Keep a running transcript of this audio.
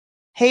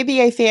Hey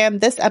VA fam,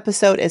 this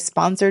episode is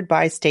sponsored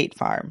by State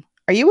Farm.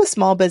 Are you a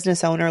small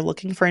business owner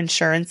looking for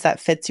insurance that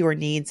fits your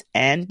needs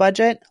and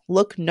budget?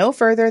 Look no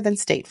further than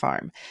State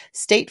Farm.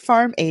 State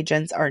Farm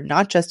agents are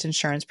not just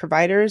insurance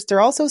providers,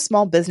 they're also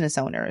small business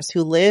owners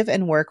who live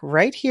and work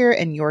right here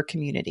in your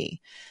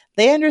community.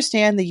 They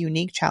understand the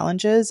unique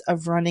challenges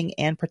of running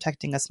and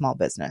protecting a small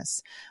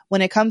business.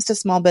 When it comes to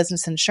small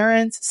business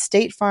insurance,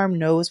 State Farm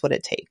knows what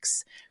it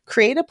takes.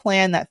 Create a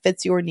plan that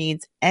fits your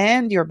needs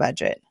and your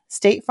budget.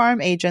 State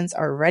Farm agents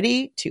are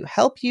ready to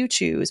help you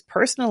choose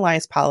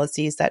personalized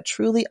policies that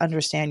truly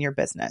understand your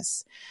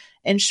business.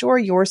 Insure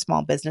your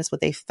small business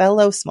with a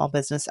fellow small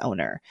business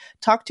owner.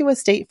 Talk to a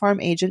State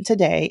Farm agent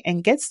today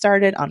and get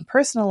started on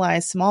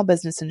personalized small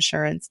business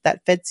insurance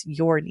that fits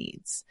your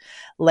needs.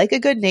 Like a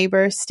good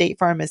neighbor, State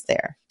Farm is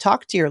there.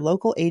 Talk to your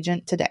local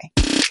agent today.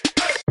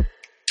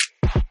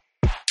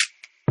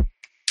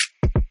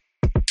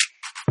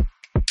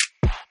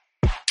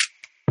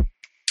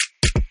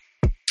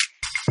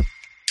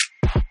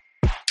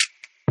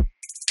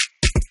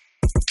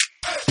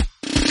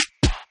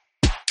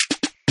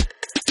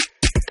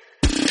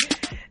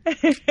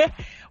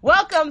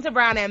 Welcome to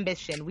Brown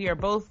Ambition. We are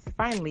both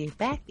finally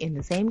back in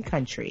the same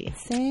country.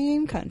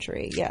 Same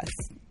country, yes.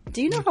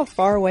 Do you know how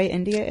far away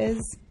India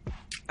is?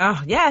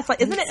 Oh, yeah. It's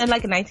like, isn't it in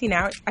like 19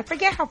 hours? I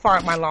forget how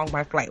far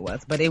my flight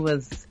was, but it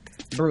was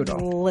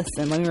brutal.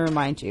 Listen, let me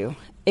remind you.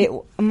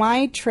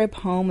 My trip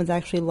home was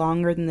actually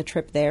longer than the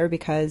trip there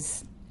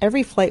because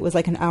every flight was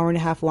like an hour and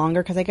a half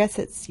longer because I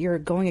guess you're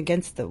going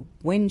against the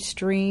wind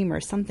stream or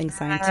something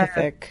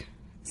scientific.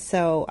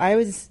 So I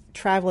was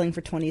traveling for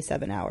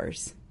 27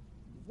 hours.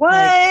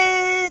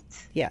 What?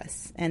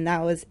 Yes. And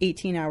that was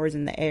 18 hours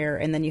in the air.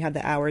 And then you have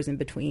the hours in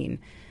between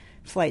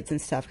flights and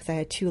stuff because I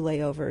had 2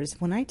 layovers.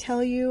 When I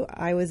tell you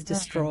I was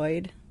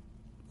destroyed,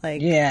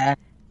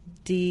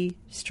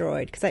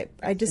 destroyed because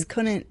I just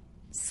couldn't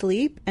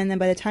sleep. And then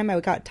by the time I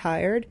got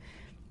tired,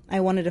 I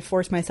wanted to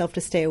force myself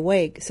to stay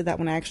awake so that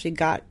when I actually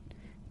got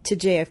to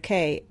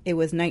JFK, it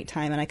was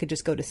nighttime and I could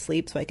just go to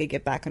sleep so I could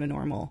get back on a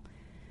normal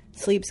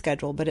sleep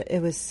schedule. But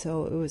it was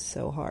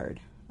so hard.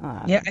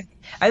 I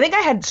think I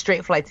had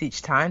straight flights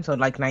each time, so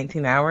like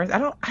 19 hours. I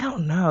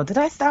don't know. Did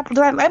I stop?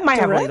 I might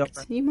have laid over.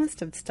 You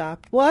must have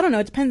stopped. Well, I don't know.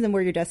 It depends on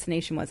where your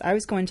destination was. I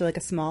was going to like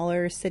a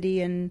smaller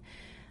city in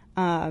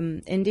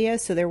India,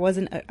 so there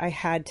wasn't. I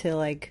had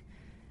to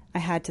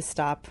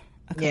stop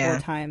a couple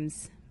of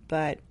times.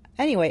 But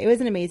anyway, it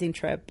was an amazing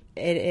trip.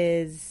 It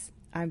is.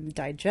 I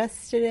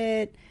digested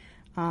it.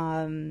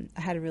 I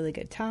had a really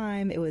good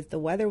time. The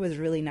weather was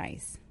really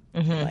nice.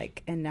 Mm-hmm.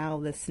 And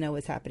now the snow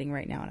is happening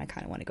right now, and I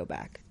kind of want to go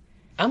back.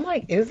 I'm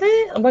like, is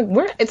it? I'm like,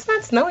 it's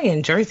not snowing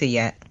in Jersey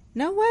yet.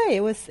 No way.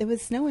 It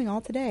was snowing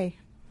all today.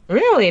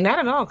 Really? Not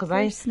at all.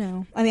 Because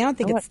snow. I mean, I don't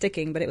think it's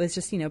sticking, but it was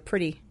just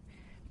pretty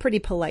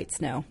polite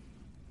snow.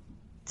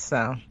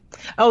 So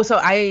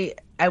I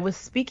was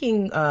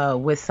speaking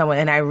with someone,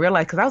 and I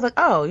realized because I was like,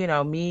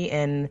 me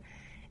and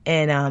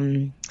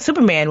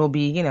Superman will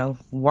be,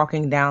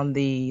 walking down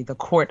the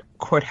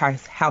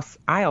courthouse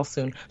aisle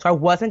soon. So I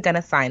wasn't going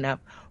to sign up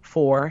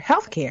for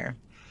healthcare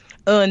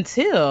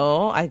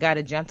until I got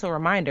a gentle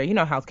reminder.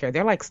 Healthcare,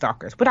 they're like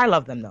stalkers, but I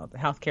love them though. The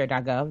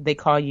healthcare.gov, they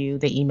call you,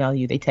 they email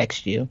you, they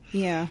text you.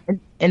 Yeah.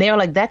 And they were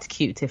like, that's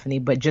cute, Tiffany,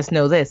 but just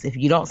know this, if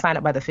you don't sign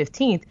up by the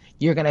 15th,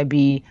 you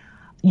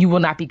will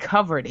not be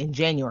covered in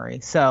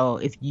January. So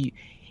if you,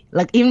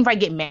 even if I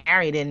get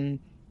married in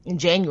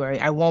January,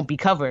 I won't be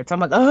covered. So I'm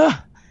like, ugh.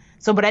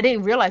 So, but I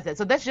didn't realize that.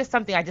 So that's just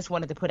something I just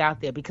wanted to put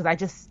out there because I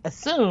just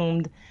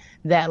assumed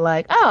that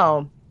I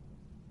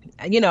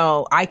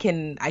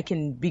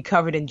can be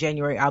covered in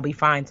January. I'll be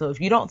fine. So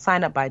if you don't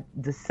sign up by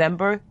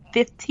December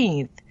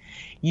 15th,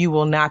 you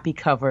will not be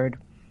covered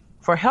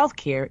for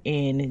healthcare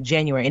in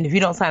January. And if you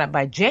don't sign up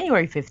by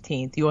January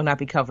 15th, you will not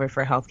be covered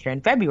for healthcare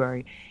in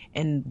February.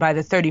 And by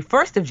the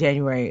 31st of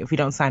January, if you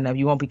don't sign up,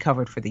 you won't be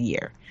covered for the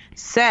year.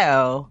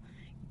 So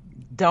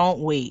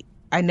don't wait.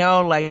 I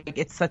know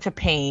it's such a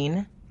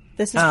pain.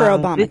 This is for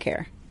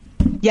Obamacare.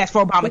 Yes,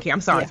 for Obamacare. I'm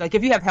sorry. Yeah. So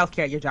if you have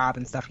healthcare at your job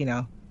and stuff,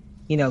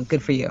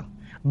 good for you.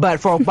 But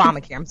for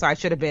Obamacare, I'm sorry, I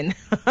should have been.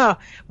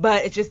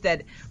 But it's just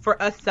that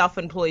for us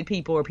self-employed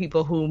people or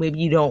people who maybe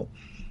you don't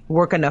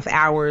work enough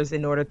hours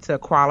in order to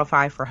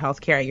qualify for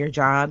healthcare at your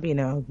job,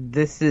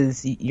 this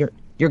is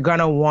you're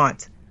gonna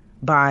want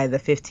by the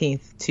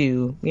 15th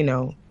to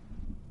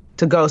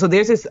go. So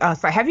there's this.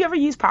 Have you ever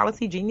used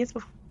Policy Genius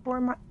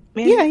before,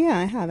 Mandy? Yeah,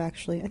 I have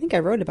actually. I think I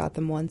wrote about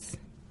them once.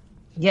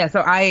 Yeah,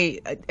 so I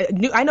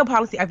know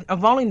Policy.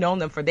 I've only known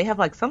them they have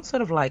some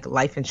sort of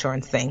life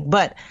insurance thing,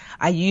 but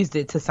I used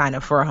it to sign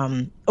up for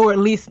or at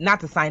least not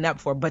to sign up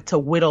for, but to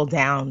whittle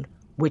down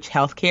which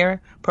healthcare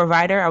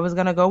provider I was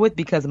gonna go with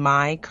because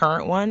my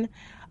current one,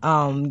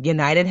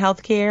 United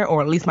Healthcare,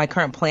 or at least my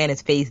current plan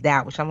is phased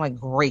out, which I'm like,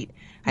 great.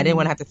 I didn't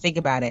want to have to think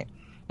about it.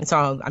 And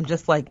so I'm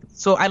just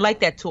so I like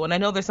that tool. And I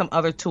know there's some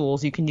other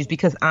tools you can use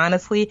because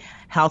honestly,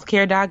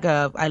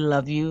 healthcare.gov, I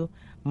love you,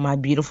 my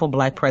beautiful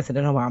Black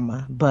President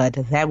Obama, but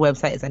that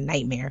website is a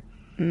nightmare.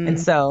 And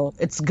so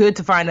it's good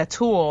to find a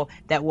tool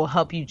that will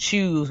help you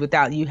choose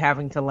without you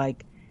having to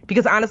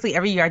Because honestly,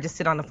 every year I just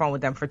sit on the phone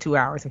with them for 2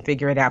 hours and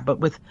figure it out. But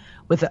with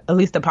at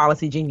least the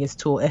Policy Genius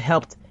tool, it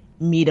helped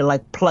me to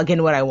like plug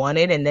in what I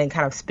wanted and then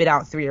kind of spit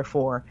out three or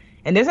four.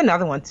 And there's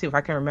another one too, if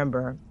I can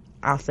remember.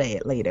 I'll say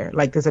it later.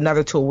 Like there's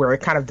another tool where it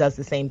kind of does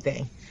the same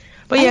thing.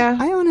 But yeah.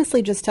 I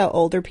honestly just tell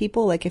older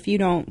people, like, if you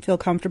don't feel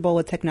comfortable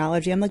with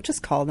technology, I'm like,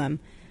 just call them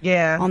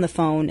on the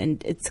phone,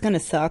 and it's going to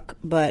suck,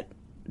 but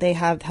they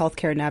have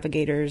healthcare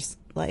navigators,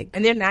 like.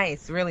 And they're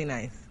nice, really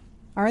nice.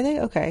 Are they?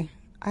 Okay.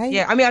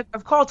 Yeah, I mean,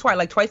 I've called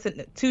twice,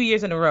 2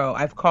 years in a row.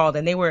 I've called,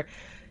 and they were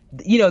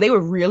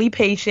really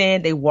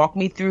patient. They walked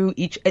me through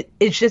each.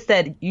 It's just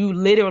that you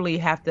literally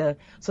have to.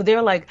 So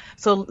they're like,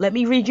 so let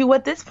me read you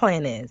what this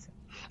plan is,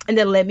 and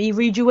then let me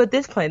read you what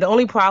this plan. The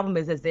only problem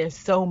is there's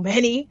so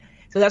many.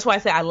 So that's why I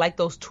say I like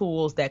those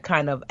tools that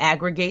kind of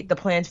aggregate the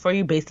plans for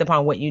you based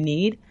upon what you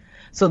need.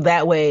 So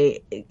that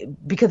way,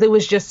 because it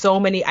was just so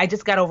many, I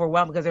just got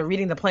overwhelmed because they're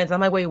reading the plans. I'm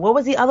like, wait, what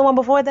was the other one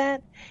before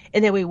that?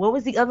 And then wait, what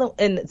was the other?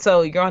 And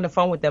so you're on the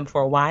phone with them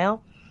for a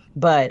while.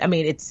 But I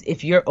mean,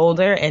 if you're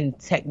older and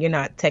you're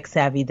not tech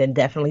savvy, then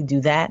definitely do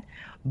that.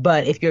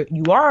 But if you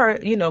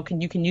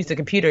can use the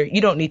computer.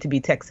 You don't need to be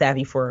tech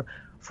savvy for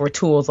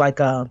tools like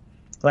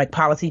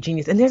Policy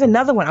Genius. And there's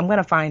another one. I'm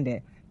gonna find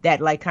it. That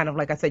like kind of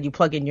like I said, you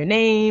plug in your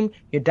name,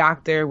 your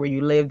doctor, where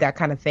you live, that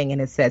kind of thing, and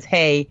it says,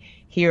 "Hey,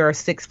 here are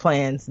 6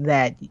 plans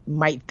that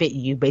might fit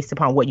you based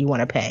upon what you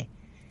want to pay."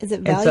 Is it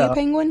Value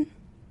Penguin?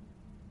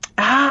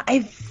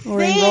 I think,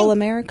 or Enroll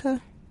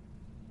America?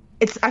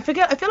 I feel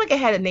like it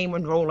had a name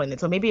Enroll in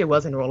it, so maybe it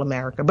was Enroll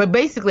America. But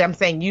basically, I'm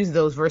saying use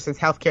those versus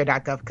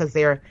healthcare.gov because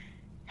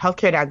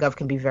healthcare.gov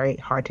can be very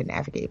hard to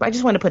navigate. But I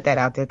just want to put that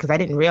out there because I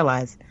didn't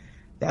realize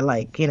that,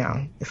 like,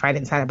 if I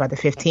didn't sign up by the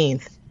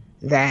 15th,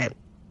 that.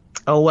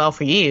 Oh, well,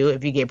 for you,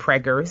 if you get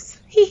preggers.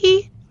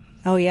 Hee.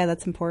 Oh, yeah,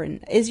 that's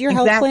important. Is your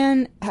health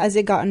plan, has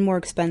it gotten more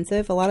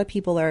expensive? A lot of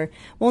people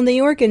New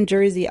York and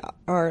Jersey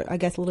are, I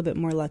guess, a little bit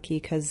more lucky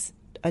because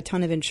a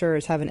ton of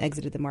insurers haven't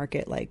exited the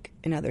market like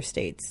in other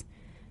states.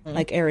 Mm-hmm.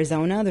 Like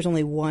Arizona, there's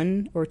only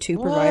 1 or 2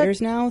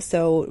 providers now,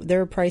 so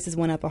their prices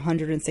went up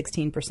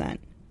 116%.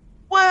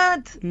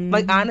 What? Mm-hmm.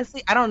 Like,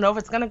 honestly, I don't know if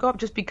it's going to go up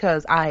just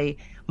because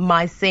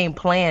my same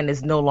plan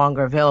is no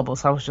longer available.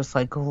 So I was just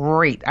like,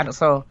 great.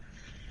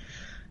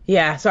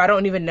 Yeah, so I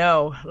don't even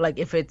know, like,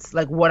 if it's,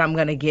 like, what I'm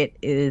going to get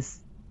is,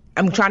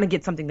 I'm trying to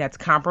get something that's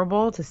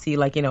comparable to see,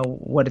 like,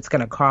 what it's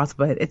going to cost,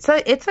 but it's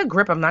a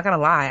grip, I'm not going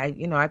to lie.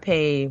 I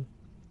pay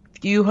a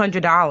few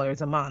 $100s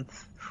a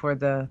month for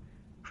the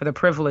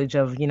privilege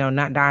of,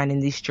 not dying in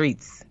these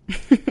streets.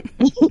 There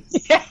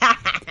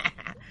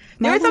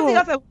was something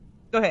else.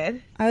 Go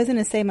ahead. I was going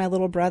to say my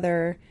little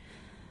brother,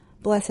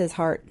 bless his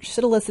heart,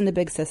 should have listened to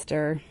Big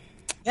Sister.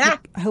 Yeah.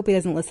 I hope he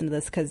doesn't listen to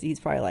this because he's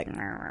probably like,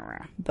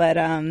 rah. But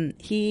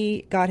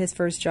he got his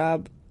first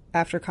job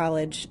after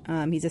college.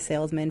 He's a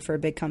salesman for a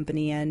big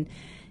company and,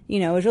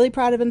 was really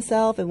proud of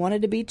himself and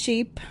wanted to be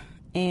cheap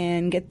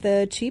and get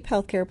the cheap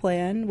healthcare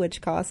plan,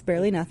 which costs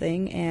barely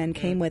nothing and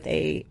came with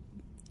a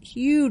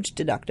huge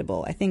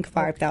deductible, I think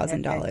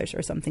 $5,000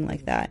 or something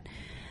like that.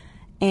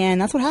 And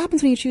that's what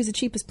happens when you choose the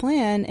cheapest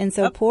plan. And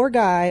so poor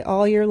guy,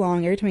 all year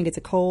long, every time he gets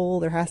a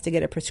cold or has to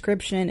get a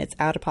prescription, it's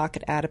out of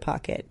pocket.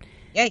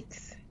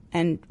 Yikes.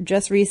 And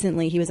just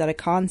recently he was at a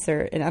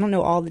concert, and I don't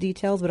know all the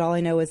details, but all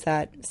I know is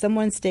that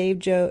someone stave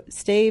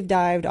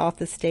dived off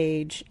the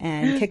stage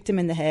and kicked him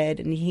in the head,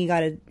 and he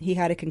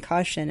had a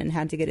concussion and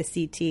had to get a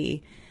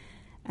CT.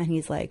 And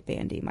he's like,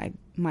 Bandy,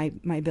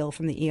 my bill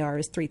from the ER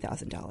is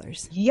 $3,000.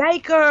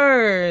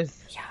 Yikers!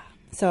 Yeah.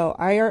 So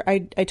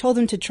I told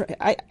him to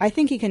try. I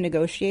think he can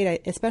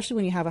negotiate, especially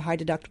when you have a high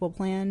deductible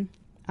plan,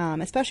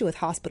 especially with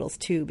hospitals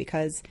too,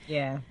 because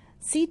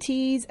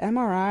CTs,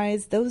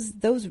 MRIs,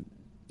 those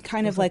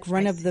kind of like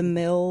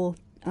run-of-the-mill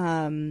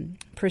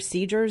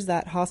procedures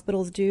that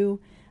hospitals do,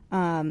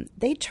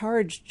 they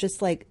charge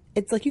just like,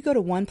 it's like you go to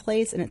one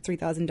place and it's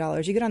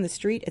 $3,000. You get on the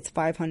street, it's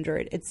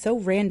 $500. It's so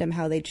random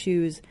how they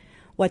choose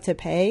what to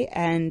pay,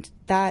 and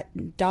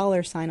that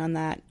dollar sign on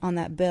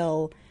that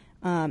bill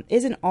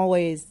isn't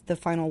always the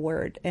final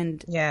word.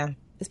 And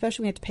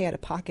especially when you have to pay out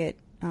of pocket.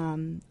 I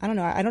don't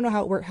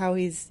know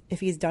if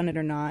he's done it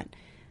or not,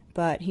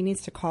 but he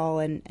needs to call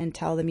and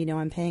tell them,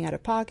 I'm paying out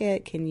of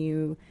pocket. Can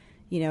you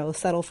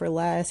settle for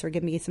less or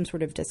give me some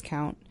sort of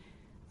discount?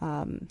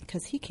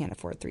 Because he can't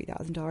afford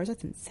 $3,000.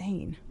 That's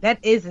insane. That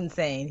is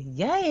insane.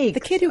 Yikes. The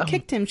kid who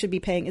kicked him should be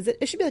paying.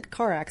 It should be like a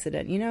car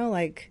accident,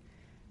 like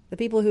the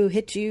people who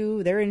hit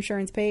you, their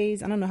insurance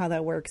pays. I don't know how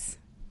that works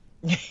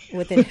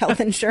within health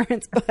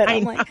insurance, but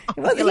I'm like,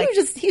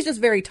 he's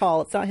just very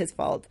tall. It's not his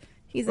fault.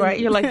 He's right.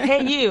 You're like,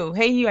 hey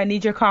you, I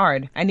need your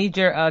card. I need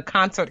your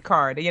concert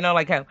card.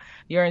 Like how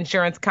your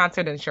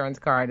concert insurance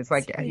card. It's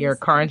like your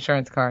car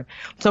insurance card.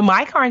 So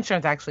my car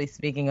insurance, actually,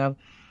 speaking of,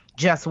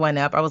 just went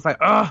up. I was like,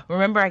 oh,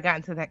 remember I got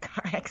into that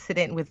car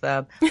accident with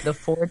the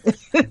Ford,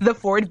 the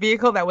Ford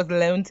vehicle that was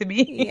loaned to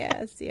me?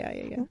 Yes,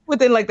 yeah.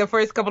 Within like the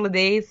first couple of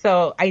days.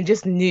 So I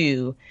just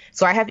knew.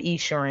 So I have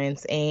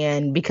insurance,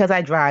 and because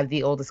I drive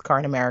the oldest car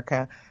in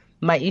America,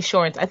 my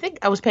insurance, I think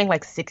I was paying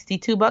like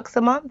 $62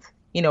 a month,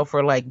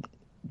 for like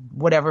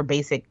whatever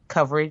basic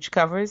coverage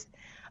covers.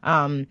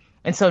 And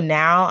so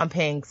now I'm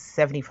paying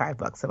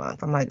 $75 a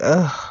month. I'm like,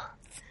 ugh.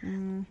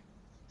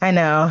 I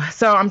know.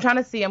 So I'm trying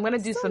to see. I'm going to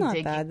do some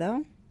digging. Not bad,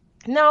 though.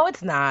 No,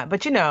 it's not.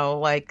 But,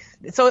 like,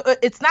 so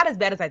it's not as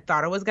bad as I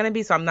thought it was going to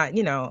be. So I'm not,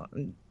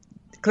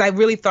 because I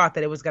really thought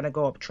that it was going to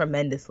go up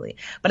tremendously.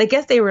 But I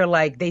guess they were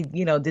like, they,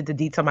 did the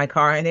deets on my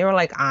car. And they were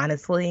like,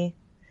 honestly,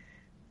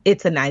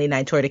 it's a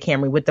 99 Toyota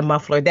Camry with the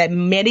muffler that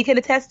Mandy can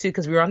attest to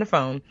because we were on the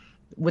phone,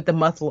 with the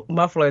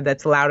muffler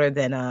that's louder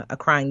than a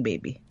crying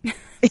baby.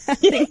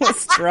 He was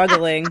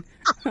struggling.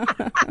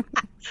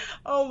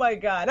 Oh my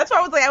God. That's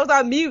why I was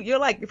on mute. You're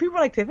like, people are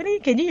like, Tiffany,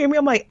 can you hear me?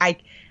 I'm like,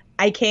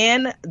 I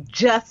can,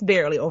 just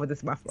barely over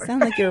this muffler.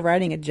 Sound like you're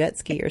riding a jet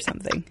ski or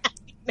something.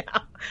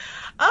 No.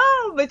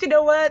 Oh, but you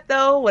know what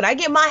though? When I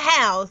get my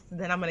house,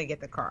 then I'm gonna get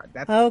the car.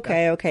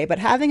 Okay. But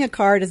having a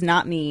car does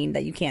not mean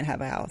that you can't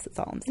have a house. That's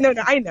all I'm saying.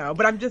 No, I know,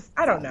 but I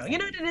don't know. You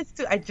know what it is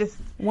too?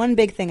 One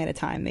big thing at a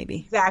time,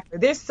 maybe. Exactly.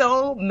 There's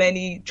so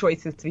many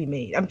choices to be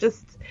made.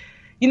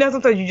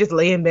 Sometimes you just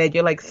lay in bed.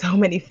 You're like, so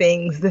many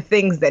things, the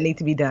things that need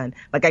to be done.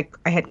 Like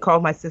I had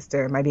called my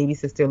sister, my baby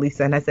sister,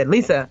 Lisa, and I said,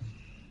 Lisa,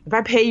 if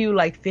I pay you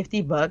like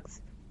 $50,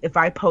 if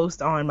I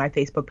post on my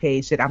Facebook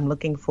page that I'm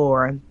looking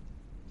for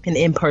an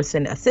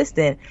in-person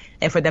assistant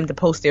and for them to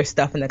post their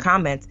stuff in the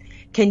comments,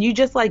 can you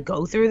just like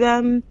go through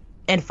them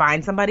and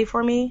find somebody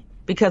for me?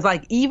 Because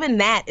like even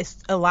that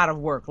is a lot of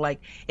work.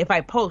 Like if I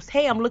post,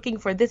 hey, I'm looking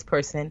for this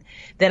person,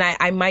 then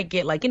I might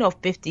get like,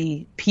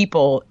 50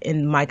 people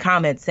in my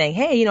comments saying,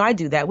 hey, I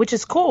do that, which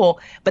is cool.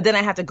 But then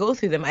I have to go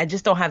through them. I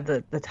just don't have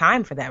the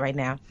time for that right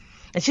now.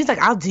 And she's like,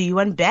 I'll do you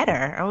one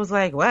better. I was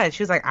like, what?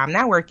 She was like, I'm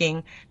not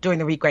working during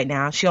the week right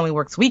now. She only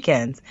works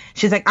weekends.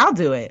 She's like, I'll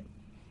do it.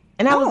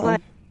 And I was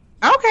like,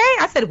 okay.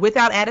 I said,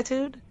 without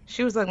attitude.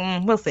 She was like,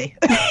 we'll see.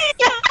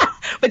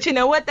 But you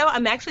know what, though?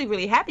 I'm actually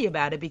really happy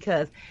about it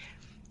because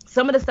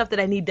some of the stuff that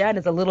I need done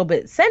is a little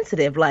bit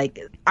sensitive. Like,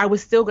 I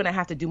was still going to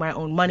have to do my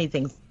own money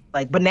things.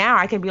 Like, but now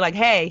I can be like,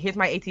 hey, here's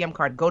my ATM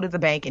card. Go to the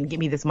bank and give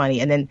me this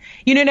money. And then,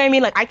 you know what I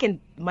mean? Like,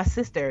 my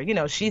sister,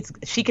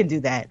 she can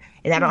do that.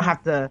 And I don't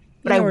have to.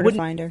 But I wouldn't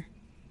find her.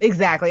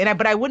 Exactly.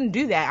 But I wouldn't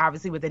do that,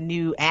 obviously, with a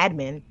new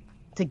admin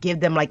to give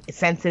them, like,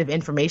 sensitive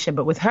information.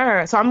 But with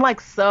her, so I'm,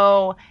 like,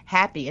 so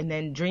happy. And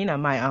then Drina,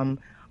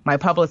 my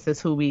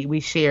publicist who we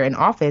share in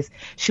office,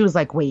 she was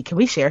like, wait, can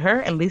we share her?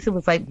 And Lisa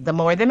was like, the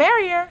more the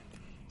merrier.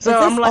 So is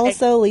this I'm like,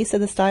 also Lisa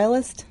the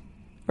stylist?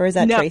 Or is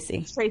that no,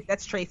 Tracy?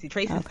 That's Tracy.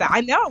 Tracy's style.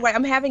 I know, right?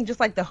 I'm having just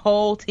like the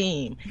whole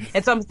team.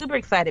 And so I'm super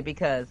excited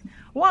because,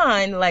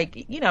 one,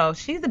 like,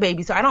 she's the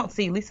baby. So I don't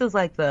see Lisa's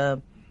like the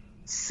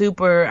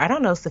super, I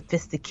don't know,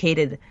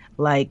 sophisticated,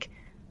 like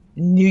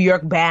New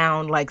York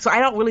bound. Like, so I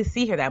don't really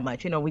see her that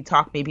much. We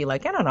talk maybe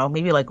like, I don't know,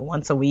 maybe like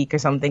once a week or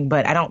something.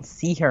 But I don't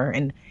see her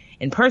in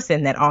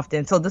person that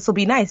often. So this will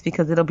be nice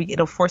because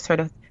it'll force her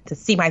to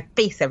see my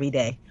face every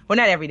day. Well,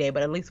 not every day,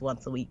 but at least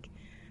once a week.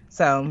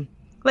 So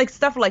like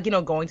stuff like,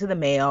 going to the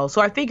mail. So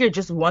I figured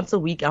just once a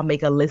week, I'll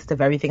make a list of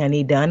everything I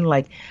need done.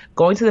 Like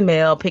going to the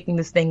mail, picking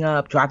this thing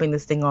up, dropping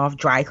this thing off,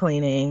 dry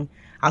cleaning.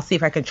 I'll see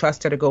if I can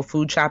trust her to go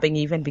food shopping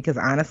even, because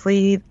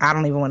honestly, I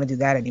don't even want to do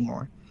that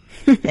anymore.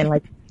 And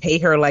like pay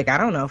her like, I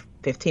don't know,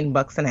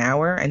 $15 an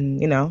hour.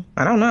 And,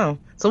 I don't know.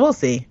 So we'll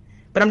see.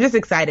 But I'm just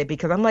excited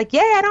because I'm like,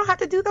 yeah, I don't have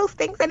to do those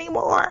things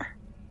anymore.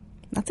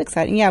 That's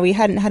exciting. Yeah, we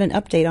hadn't had an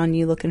update on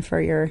you looking for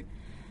your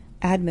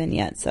admin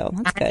yet, so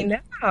that's good.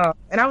 I know.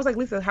 And I was like,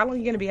 Lisa, how long are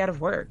you going to be out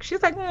of work?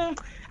 She's like, I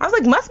was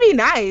like, must be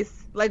nice.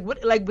 Like,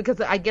 what? Like, because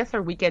I guess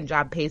her weekend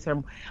job pays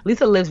her.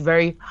 Lisa lives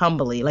very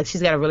humbly. Like,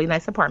 she's got a really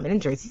nice apartment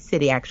in Jersey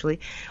City, actually.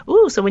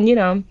 Ooh, so when you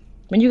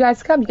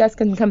guys come, you guys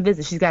can come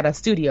visit. She's got a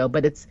studio,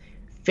 but it's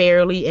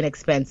fairly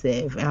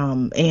inexpensive.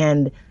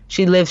 And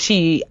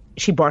she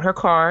bought her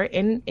car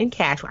in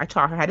cash. I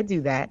taught her how to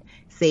do that,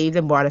 saved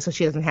and bought it so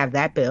she doesn't have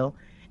that bill.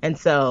 And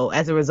so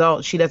as a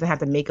result, she doesn't have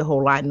to make a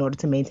whole lot in order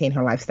to maintain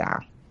her lifestyle.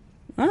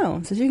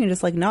 Oh, so she can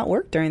just like not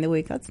work during the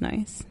week. That's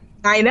nice.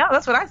 I know.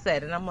 That's what I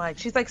said. And I'm like,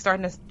 she's like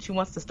she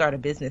wants to start a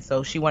business.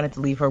 So she wanted to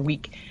leave her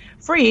week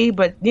free.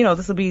 But,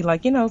 this will be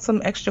like,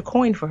 some extra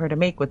coin for her to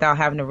make without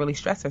having to really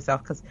stress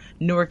herself, because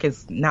Newark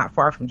is not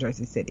far from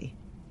Jersey City.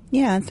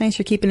 Yeah, it's nice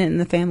you're keeping it in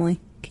the family,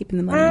 keeping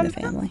the money in the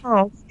family.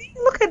 Oh,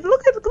 look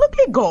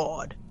at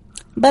God.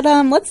 But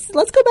let's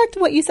go back to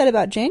what you said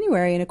about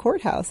January in a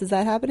courthouse. Is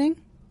that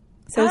happening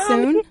so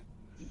soon?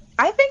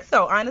 I think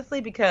so,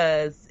 honestly,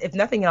 because if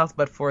nothing else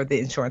but for the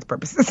insurance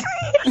purposes.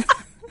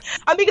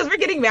 Because we're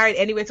getting married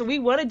anyway, so we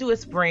want to do a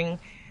spring.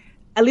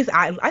 At least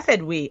I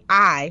said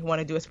I want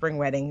to do a spring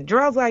wedding.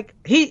 Jarrell's like,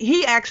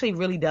 he actually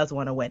really does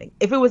want a wedding.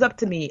 If it was up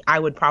to me, I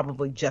would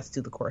probably just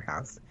do the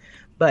courthouse.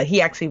 But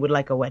he actually would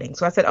like a wedding.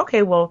 So I said,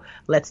 okay, well,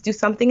 let's do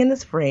something in the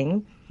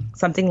spring,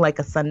 something like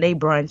a Sunday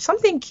brunch,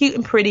 something cute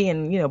and pretty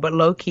and, but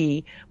low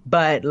key.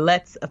 But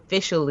let's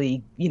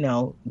officially,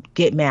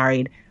 get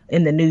married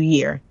in the new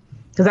year.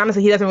 Because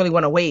honestly, he doesn't really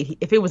want to wait.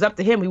 If it was up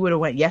to him, we would have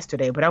went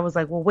yesterday. But I was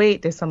like, well,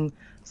 wait, there's some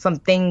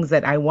things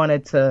that I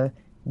wanted to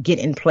get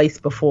in place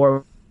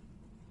before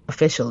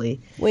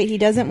officially. Wait, he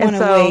doesn't want to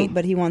wait,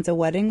 but he wants a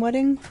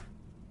wedding?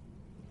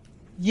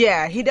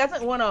 Yeah, he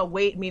doesn't want to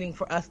wait, meaning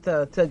for us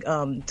to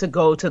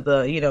go to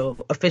the,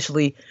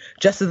 officially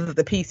justice of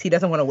the peace. He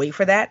doesn't want to wait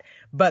for that.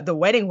 But the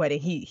wedding,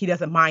 he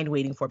doesn't mind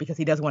waiting for, because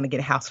he doesn't want to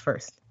get a house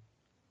first.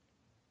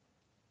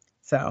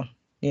 So,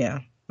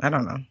 yeah, I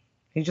don't know.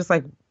 He's just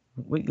like,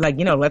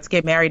 let's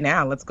get married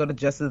now. Let's go to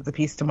justice of the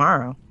peace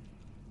tomorrow.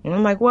 And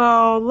I'm like,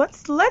 well,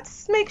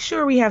 let's make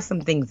sure we have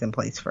some things in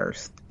place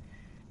first.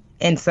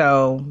 And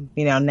so,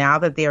 now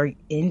that they're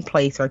in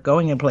place or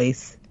going in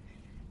place,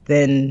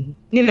 then,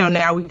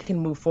 now we can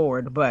move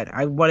forward. But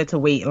I wanted to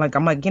wait. Like,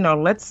 I'm like,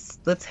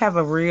 let's have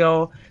a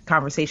real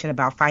conversation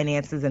about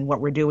finances and what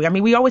we're doing. I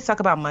mean, we always talk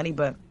about money,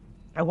 but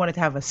I wanted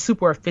to have a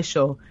super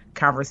official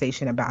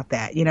conversation about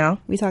that,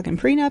 We talking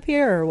prenup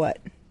here or what?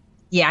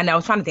 Yeah, I know. I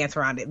was trying to dance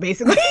around it,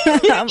 basically.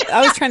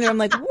 I was trying to, I'm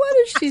like, what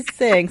is she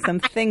saying? Some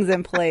things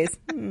in place.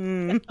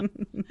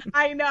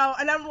 I know.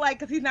 And I'm like,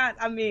 because he's not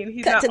Cut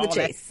not to the all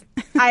chase.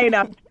 That. I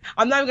know.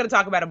 I'm not even going to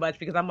talk about it much,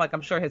 because I'm like,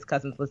 I'm sure his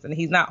cousins listen.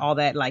 He's not all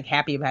that, like,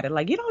 happy about it.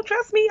 Like, you don't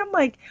trust me? I'm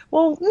like,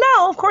 well,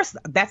 no, of course,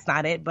 that's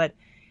not it. But,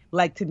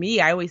 like, to me,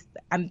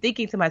 I'm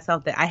thinking to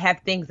myself that I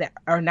have things that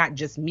are not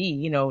just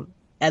me.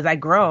 As I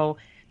grow,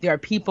 there are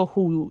people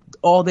who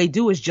all they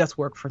do is just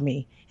work for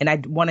me. And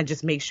I want to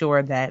just make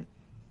sure that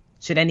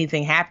should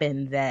anything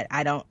happen, that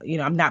I don't,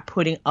 I'm not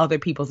putting other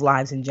people's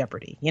lives in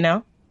jeopardy,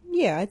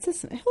 Yeah,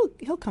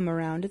 he'll come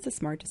around. It's a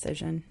smart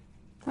decision.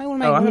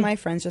 One of my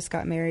friends just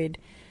got married,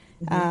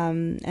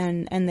 and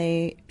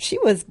she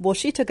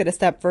took it a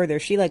step further.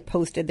 She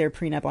posted their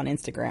prenup on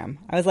Instagram.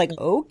 I was like,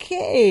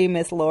 okay,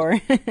 Miss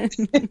Lauren.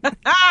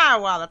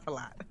 Wow, that's a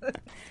lot.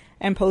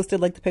 And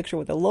posted the picture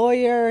with a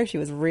lawyer. She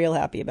was real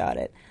happy about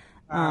it.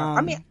 I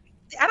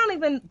don't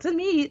even, to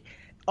me,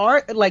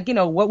 art,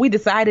 what we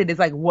decided is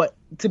what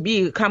to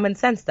be common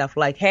sense stuff.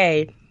 Like,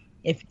 hey,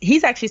 if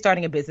he's actually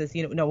starting a business,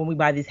 when we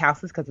buy these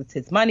houses, because it's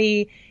his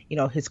money,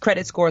 his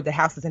credit score, the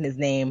house is in his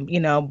name,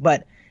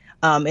 but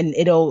and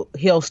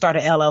he'll start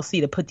an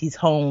LLC to put these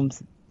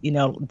homes,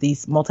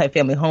 these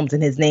multifamily homes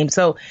in his name.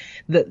 So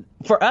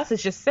for us,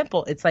 it's just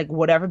simple. It's like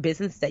whatever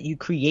business that you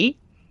create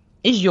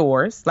is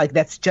yours. Like,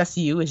 that's just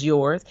you, is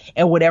yours,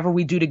 and whatever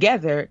we do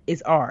together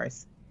is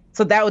ours.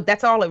 So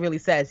that's all it really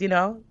says,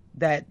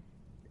 that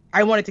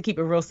I wanted to keep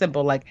it real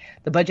simple. Like,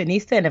 the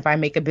budgetnista, and if I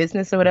make a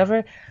business or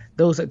whatever,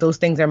 those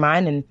things are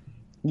mine. And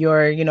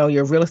your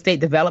real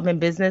estate development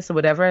business or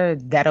whatever,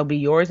 that'll be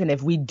yours. And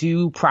if we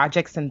do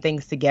projects and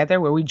things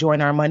together where we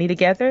join our money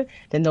together,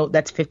 then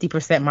that's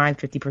 50% mine,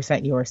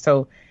 50% yours.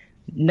 So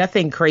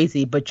nothing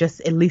crazy, but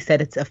just at least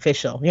that it's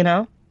official,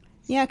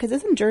 Yeah, because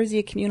isn't Jersey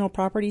a communal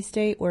property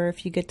state where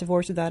if you get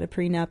divorced without a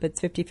prenup,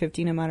 it's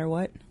 50-50 no matter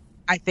what?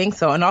 I think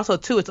so. And also,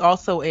 too, it's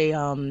also a,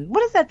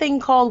 what is that thing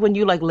called when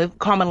you live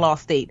common law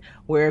state,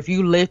 where if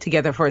you live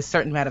together for a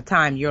certain amount of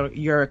time,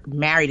 you're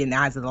married in the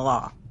eyes of the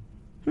law.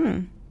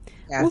 Yeah,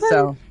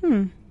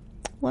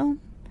 Well,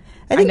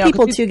 I think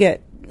people too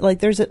get,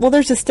 there's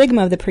a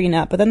stigma of the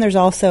prenup, but then there's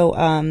also,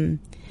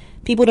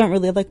 people don't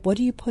really what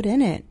do you put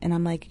in it? And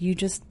I'm like, you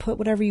just put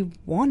whatever you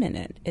want in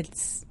it.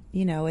 It's,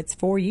 it's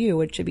for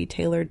you. It should be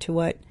tailored to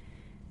what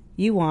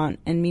you want.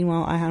 And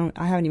meanwhile, I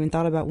haven't even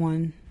thought about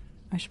one.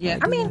 I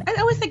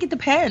always think it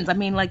depends.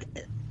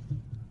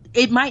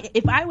 It might,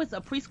 if I was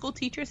a preschool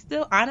teacher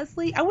still,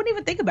 honestly, I wouldn't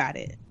even think about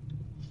it.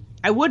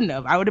 I wouldn't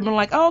have. I would have been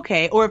like, oh,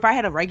 okay. Or if I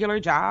had a regular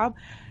job,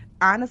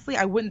 honestly,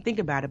 I wouldn't think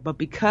about it. But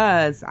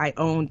because I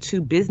own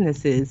two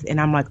businesses, and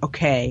I'm like,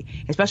 okay,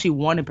 especially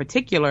one in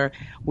particular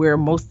where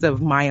most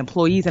of my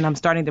employees, and I'm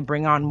starting to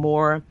bring on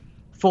more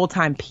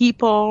full-time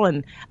people.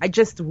 And I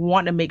just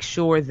want to make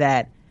sure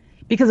that,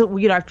 because,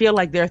 I feel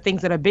like there are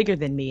things that are bigger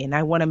than me, and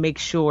I want to make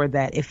sure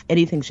that if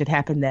anything should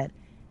happen,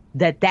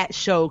 that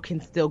show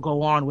can still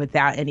go on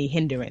without any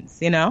hindrance,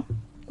 Yeah,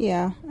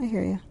 I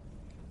hear you.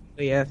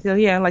 So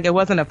it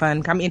wasn't a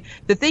fun.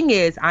 The thing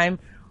is,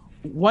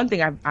 one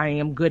thing I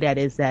am good at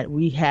is that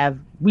we had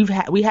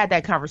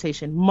that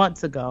conversation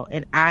months ago,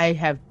 and I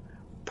have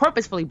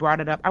purposefully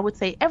brought it up. I would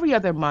say every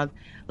other month,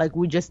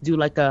 we just do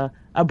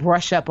a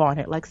brush up on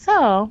it,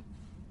 so.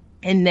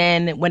 And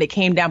then when it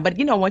came down, but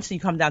once you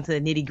come down to the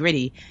nitty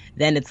gritty,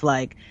 then it's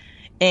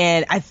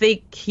and I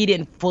think he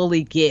didn't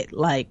fully get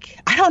I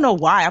don't know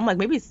why. I'm like,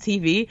 maybe it's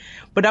TV,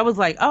 but I was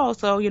like, oh,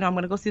 so, I'm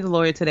going to go see the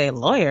lawyer today.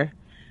 Lawyer?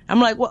 I'm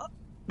like, well,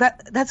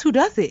 that's who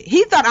does it.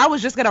 He thought I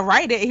was just going to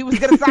write it. He was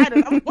going to sign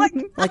it. I'm like,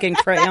 like in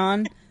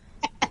crayon.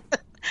 I'm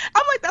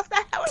like, that's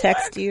not how it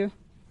text works. You.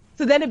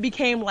 So then it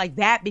became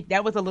that.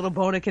 That was a little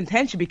bone of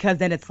contention, because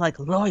then it's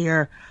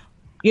lawyer,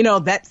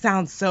 that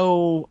sounds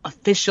so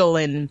official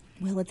and,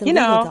 well, it's a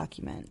legal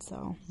document,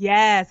 so.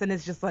 Yes, and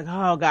it's just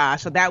oh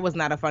gosh, so that was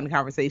not a fun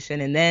conversation.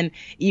 And then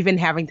even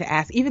having to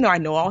ask, even though I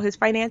know all his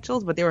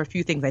financials, but there were a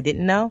few things I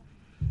didn't know.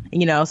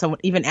 So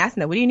even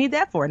asking that, what do you need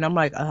that for? And I'm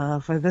like,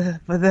 for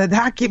the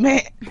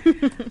document.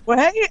 Well,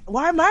 hey,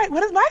 what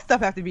does my stuff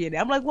have to be in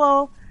there? I'm like,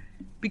 well,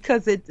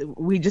 because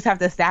we just have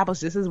to establish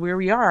this is where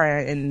we are,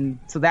 and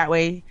so that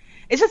way,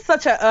 it's just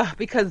such a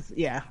because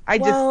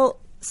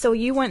So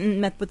you went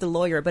and met with the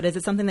lawyer, but is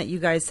it something that you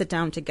guys sit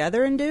down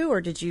together and do,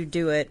 or did you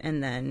do it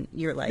and then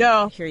you're like,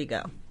 no. Here you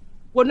go?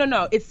 Well,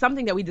 no. It's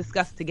something that we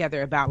discussed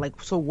together about,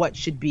 like, so what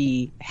should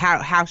be,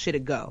 how should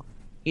it go,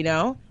 you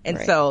know? And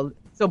Right.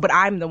 but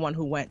I'm the one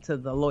who went to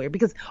the lawyer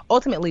because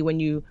ultimately when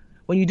you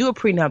do a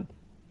prenup,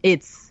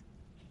 it's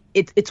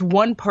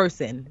one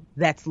person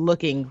that's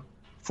looking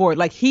for,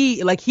 like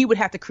he would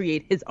have to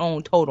create his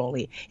own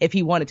totally if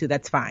he wanted to.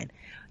 That's fine,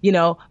 you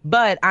know.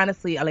 But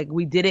honestly, like,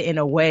 we did it in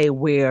a way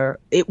where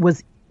it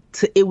was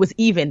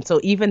even. So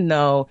even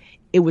though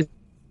it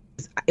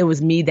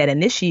was me that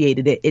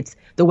initiated it, it's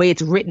the way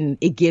it's written.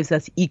 It gives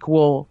us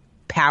equal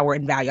power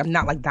and value. I'm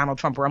not like Donald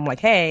Trump where I'm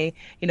like, hey,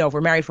 you know, if we're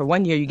married for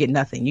 1 year, you get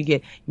nothing. You're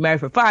married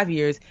for 5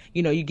 years,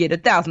 you know, you get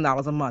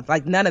 $1,000 a month.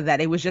 Like, none of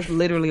that. It was just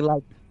literally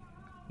like,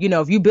 you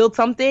know, if you build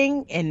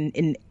something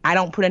and I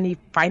don't put any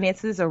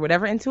finances or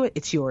whatever into it,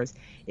 it's yours.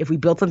 If we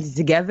build something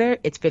together,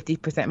 it's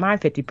 50% mine,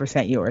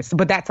 50% yours.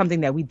 But that's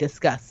something that we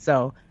discussed.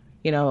 So,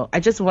 you know, I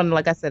just wanted,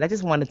 like I said, I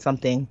just wanted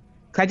something.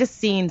 'Cause I just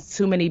seen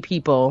too many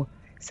people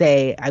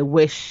say, I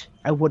wish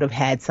I would have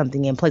had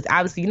something in place.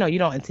 Obviously, you know, I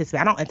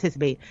don't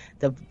anticipate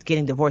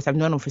getting divorced. I've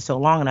known him for so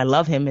long and I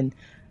love him and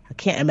I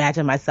can't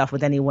imagine myself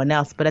with anyone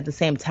else. But at the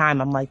same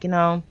time, I'm like, you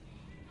know,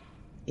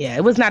 yeah,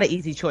 it was not an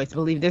easy choice.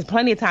 Believe me. There's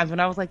plenty of times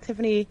when I was like,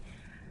 Tiffany,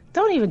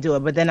 don't even do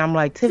it. But then I'm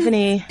like,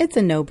 Tiffany, It's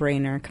a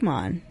no-brainer. Come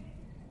on.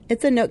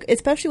 It's a no,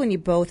 especially when you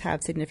both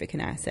have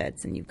significant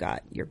assets and you've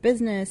got your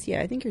business.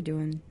 Yeah, I think you're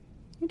doing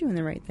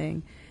the right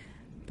thing.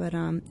 But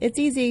it's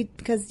easy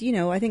because, you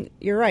know, I think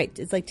you're right.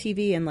 It's like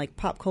TV and like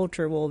pop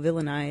culture will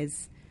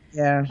villainize,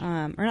 yeah,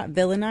 or not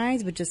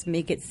villainize, but just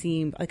make it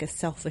seem like a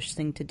selfish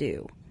thing to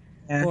do,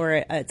 yeah.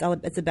 or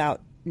it's about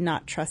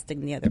not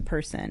trusting the other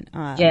person.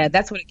 Yeah,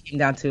 that's what it came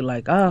down to.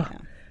 Like, oh,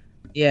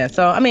 yeah.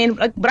 So I mean,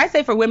 like, but I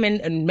say for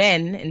women and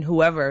men and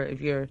whoever, if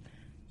you're,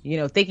 you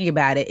know, thinking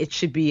about it, it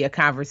should be a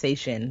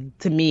conversation,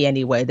 to me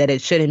anyway, that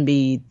it shouldn't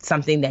be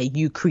something that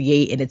you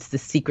create and it's the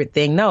secret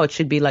thing. No, it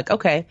should be like,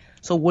 okay,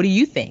 so what do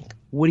you think?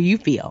 What do you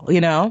feel? You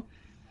know?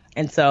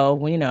 And so,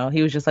 well, you know,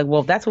 he was just like,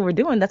 well, if that's what we're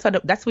doing, that's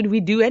what we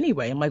do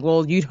anyway. I'm like,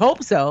 well, you'd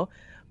hope so.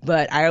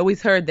 But I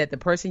always heard that the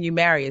person you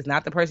marry is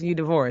not the person you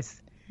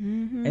divorce.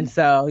 Mm-hmm. And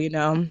so, you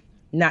know,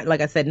 not, like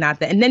I said,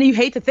 not that. And then you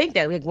hate to think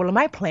that, like, well, am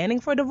I planning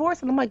for a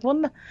divorce? And I'm like,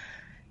 well,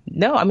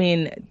 no, I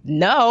mean,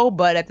 no,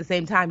 but at the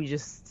same time, you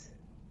just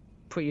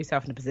put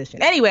yourself in a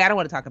position. Anyway, I don't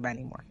want to talk about it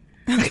anymore.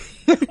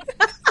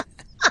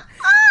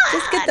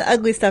 Just get the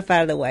ugly stuff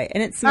out of the way.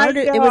 And it's smart.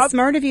 It was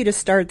smart of you to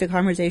start the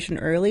conversation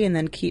early and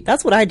then keep.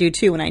 That's what I do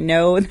too when I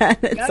know that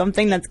it's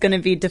something that's going to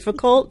be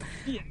difficult.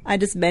 I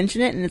just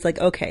mention it and it's like,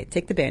 okay,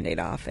 take the Band-Aid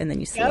off, and then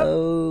you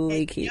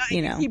slowly keep,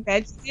 you know. You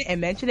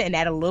mention it and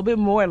add a little bit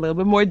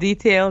more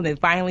detail, and then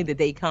finally the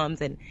day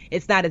comes and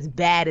it's not as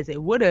bad as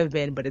it would have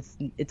been, but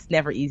it's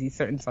never easy.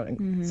 Certain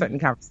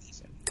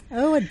conversations.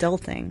 Oh,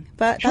 adulting,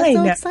 but that's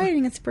so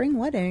exciting! It's spring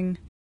wedding.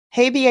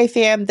 Hey, BA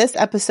fam! This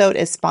episode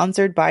is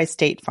sponsored by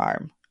State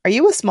Farm. Are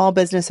you a small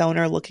business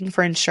owner looking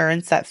for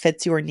insurance that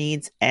fits your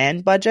needs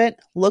and budget?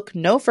 Look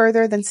no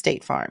further than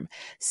State Farm.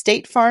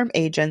 State Farm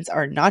agents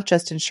are not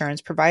just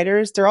insurance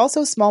providers, they're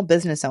also small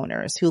business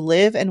owners who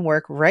live and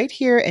work right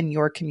here in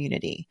your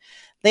community.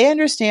 They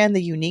understand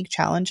the unique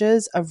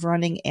challenges of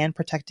running and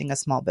protecting a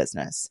small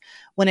business.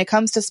 When it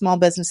comes to small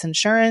business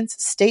insurance,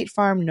 State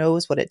Farm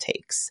knows what it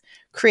takes.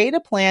 Create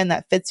a plan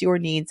that fits your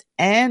needs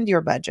and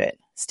your budget.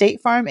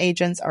 State Farm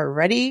agents are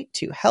ready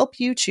to help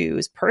you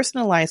choose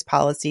personalized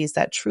policies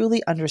that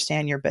truly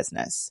understand your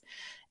business.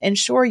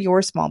 Insure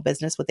your small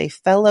business with a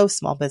fellow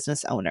small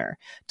business owner.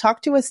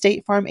 Talk to a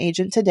State Farm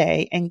agent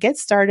today and get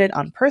started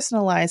on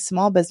personalized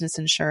small business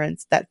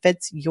insurance that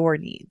fits your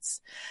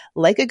needs.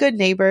 Like a good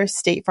neighbor,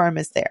 State Farm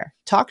is there.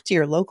 Talk to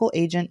your local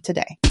agent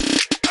today.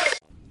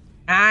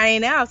 I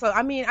know. So,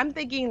 I mean, I'm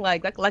thinking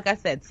like I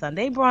said,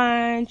 Sunday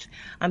brunch.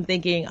 I'm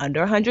thinking under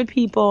 100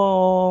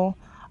 people.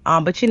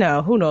 But you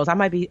know, who knows? I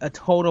might be a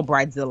total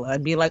bridezilla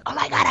and be like, oh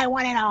my God, I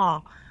want it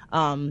all.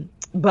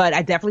 But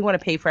I definitely want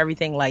to pay for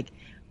everything. Like,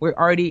 we're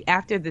already,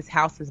 after this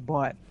house is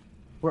bought,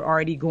 we're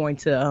already going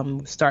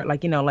to start,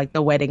 like, you know, like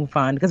the wedding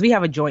fund, because we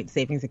have a joint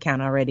savings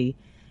account already.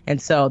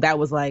 And so that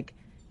was like,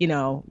 you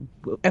know,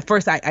 at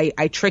first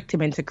I tricked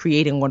him into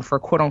creating one for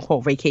quote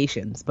unquote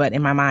vacations. But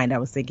in my mind, I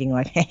was thinking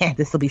like,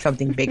 this will be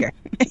something bigger.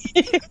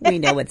 We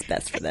know what's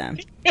best for them.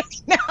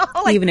 No,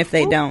 like, even if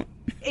they don't.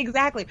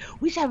 Exactly.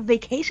 We should have a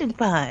vacation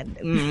fund.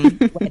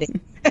 Wedding.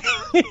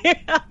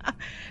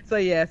 So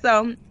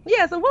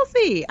we'll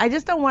see. I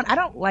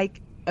don't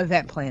like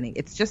event planning.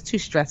 It's just too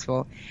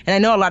stressful. And I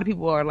know a lot of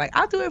people are like,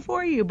 I'll do it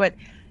for you. But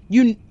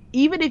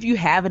even if you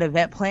have an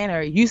event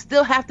planner, you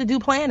still have to do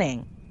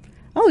planning.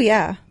 Oh,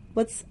 yeah.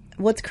 What's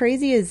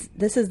crazy is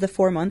this is the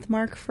 4-month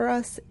mark for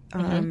us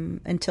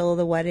until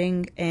the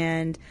wedding.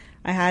 And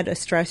I had a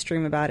stress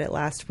dream about it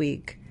last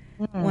week.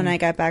 When I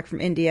got back from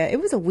India.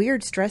 It was a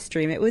weird stress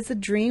dream. It was a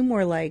dream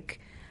where, like,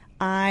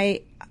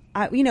 I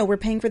you know, we're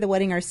paying for the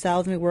wedding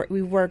ourselves, and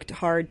we worked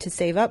hard to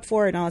save up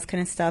for it and all this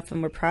kind of stuff,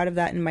 and we're proud of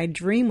that. And my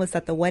dream was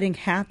that the wedding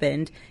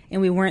happened and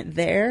we weren't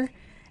there,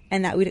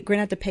 and that we're going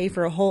to have to pay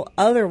for a whole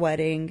other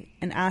wedding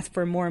and ask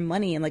for more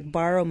money and, like,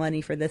 borrow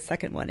money for this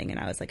second wedding. And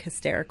I was, like,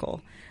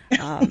 hysterical.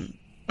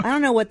 I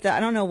don't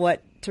know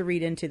what to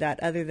read into that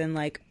other than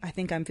like, I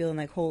think I'm feeling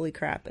like, holy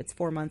crap, it's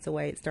 4 months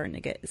away. It's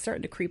starting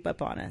to creep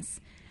up on us.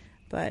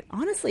 But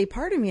honestly,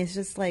 part of me is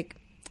just like,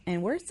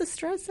 and where's the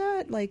stress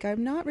at? Like,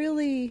 I'm not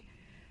really.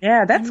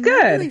 Yeah, that's I'm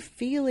good. Not really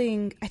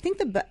feeling. I think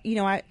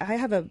I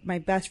have my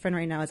best friend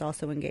right now is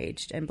also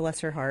engaged, and bless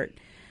her heart,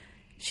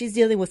 she's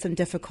dealing with some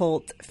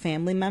difficult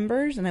family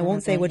members, and I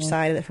won't say which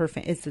side of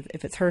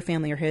if it's her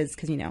family or his,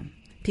 because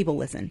people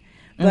listen.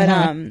 But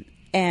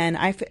and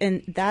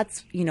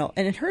that's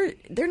and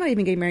they're not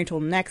even getting married until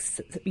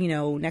next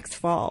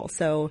fall,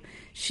 so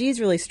she's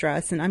really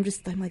stressed, and I'm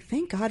like,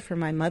 thank God for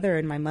my mother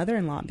and my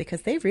mother-in-law,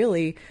 because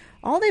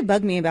all they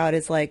bug me about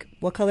is like,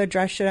 what color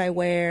dress should I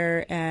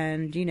wear,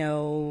 and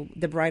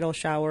the bridal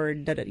shower,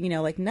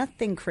 like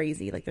nothing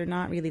crazy, like they're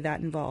not really that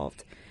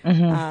involved.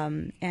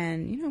 And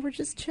we're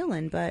just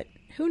chilling, but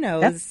who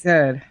knows? That's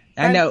good.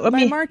 I know.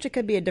 By March, it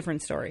could be a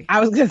different story.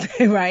 I was gonna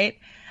say, right?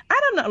 I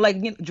don't know. Like,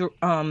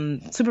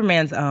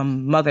 Superman's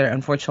mother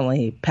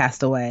unfortunately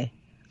passed away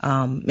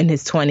in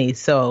his 20s,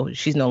 so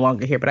she's no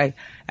longer here. But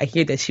I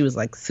hear that she was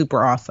like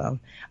super awesome.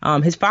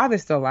 His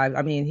father's still alive.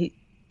 I mean,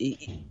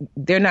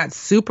 they're not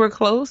super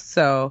close,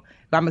 so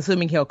I'm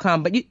assuming he'll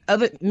come.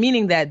 But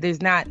meaning that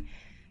there's not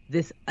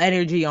this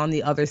energy on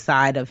the other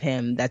side of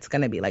him that's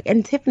gonna be like,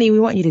 and Tiffany, we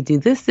want you to do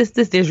this.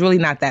 There's really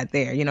not that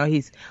there.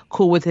 He's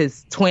cool with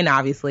his twin,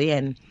 obviously,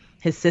 and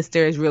his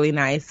sister is really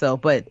nice. So,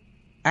 but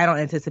I don't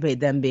anticipate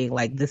them being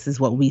like, this is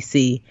what we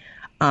see.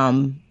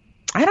 I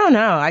don't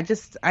know. I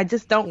just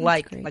don't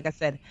like I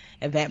said,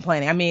 event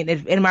planning. I mean,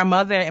 and my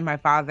mother and my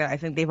father, I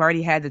think they've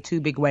already had the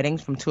 2 big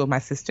weddings from 2 of my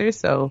sisters.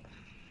 So,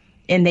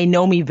 and they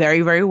know me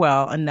very, very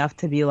well enough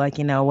to be like,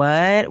 you know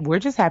what? We're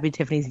just happy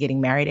Tiffany's getting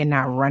married and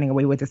not running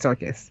away with the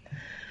circus.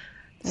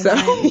 So,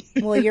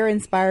 well, you're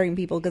inspiring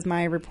people, because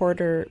my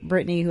reporter,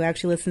 Brittany, who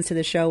actually listens to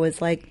the show,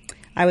 is like,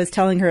 I was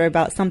telling her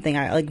about something,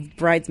 like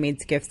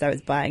bridesmaids gifts I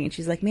was buying, and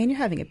she's like, man, you're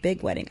having a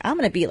big wedding. I'm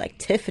going to be like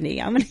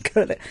Tiffany. I'm going to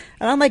go to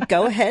and I'm like,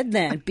 go ahead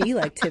then, be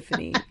like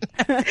Tiffany.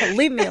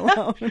 Leave me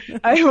alone.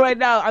 Right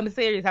now, I'm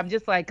serious. I'm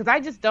just like, because I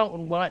just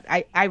don't want,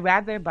 I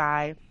rather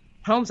buy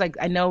homes. Like,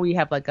 I know we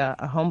have like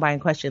a home buying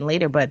question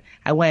later, but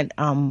I went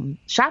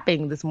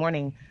shopping this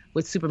morning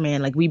with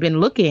Superman. Like, we've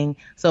been looking,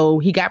 so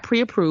he got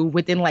pre-approved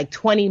within like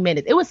 20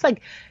 minutes. It was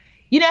like,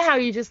 you know how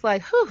you're just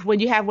like, whew, when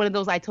you have one of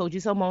those I told you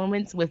so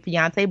moments with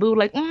fiance boo,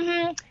 like,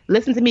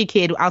 listen to me,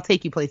 kid, I'll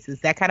take you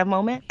places, that kind of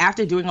moment.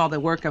 After doing all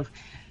the work of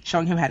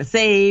showing him how to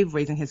save,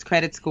 raising his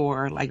credit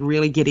score, like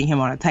really getting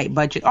him on a tight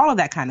budget, all of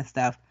that kind of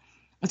stuff.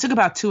 It took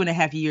about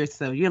 2.5 years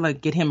to really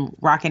get him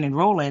rocking and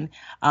rolling.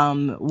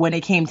 When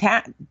it came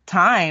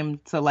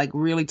time to like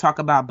really talk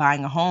about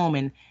buying a home,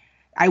 and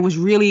I was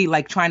really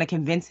like trying to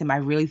convince him, I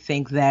really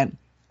think that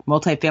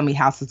multifamily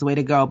house is the way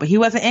to go. But he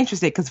wasn't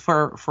interested, because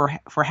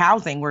for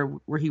housing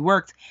where he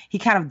worked, he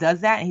kind of does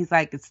that. And he's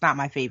like, it's not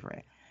my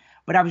favorite.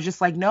 But I was just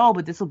like, no,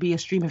 but this will be a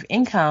stream of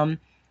income,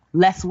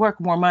 less work,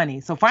 more money.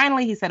 So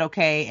finally he said,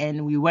 okay.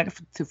 And we went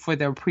for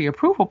the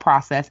pre-approval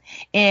process.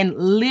 And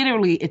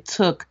literally it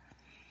took,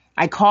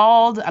 I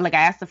called, like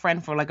I asked a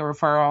friend for like a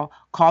referral,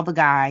 called the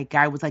guy.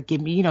 Guy was like,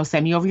 give me,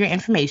 send me over your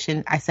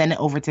information. I sent it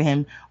over to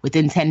him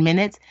within 10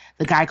 minutes.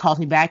 The guy calls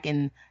me back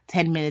in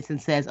 10 minutes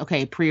and says,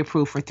 okay,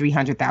 pre-approved for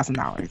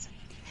 $300,000.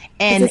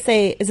 And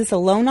is this a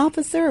loan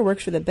officer or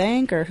works for the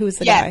bank, or who's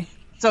the guy?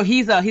 So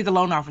he's a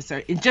loan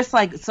officer. It's just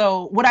like,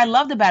 so what I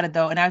loved about it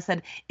though, and I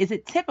said, is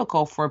it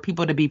typical for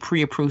people to be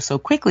pre-approved so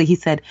quickly? He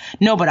said,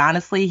 no, but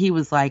honestly, he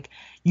was like,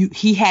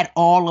 he had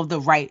all of the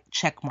right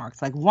check marks.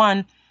 Like,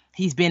 one,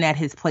 he's been at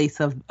his place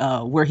of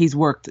where he's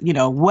worked,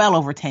 well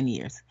over 10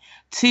 years.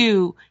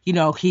 2,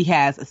 he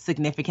has a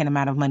significant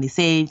amount of money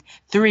saved.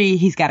 3,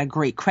 he's got a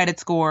great credit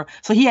score.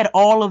 So he had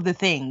all of the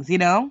things,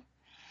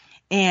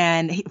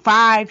 And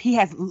 5, he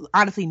has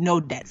honestly no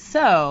debt.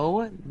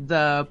 So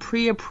the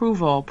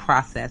pre-approval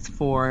process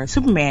for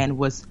Superman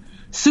was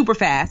super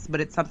fast,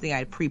 but it's something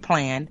I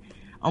pre-planned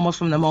almost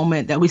from the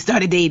moment that we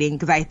started dating,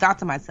 because I thought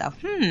to myself,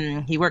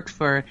 he works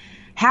for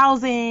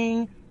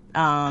housing.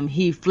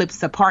 He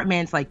flips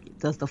apartments, like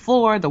does the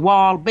floor, the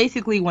wall.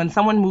 Basically, when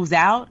someone moves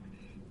out,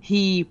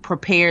 he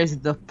prepares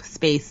the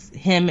space,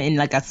 him and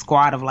like a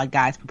squad of like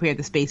guys prepare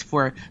the space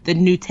for the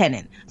new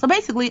tenant. So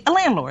basically a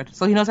landlord.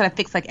 So he knows how to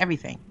fix like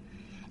everything.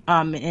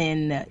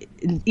 And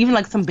even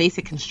like some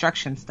basic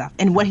construction stuff.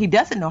 And what he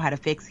doesn't know how to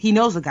fix, he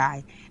knows a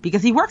guy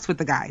because he works with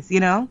the guys,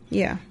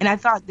 Yeah. And I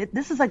thought that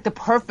this is like the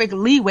perfect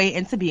leeway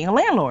into being a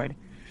landlord.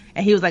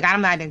 And he was like,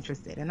 I'm not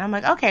interested. And I'm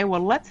like, okay,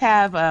 well, let's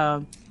have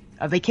a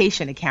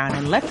vacation account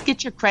and let's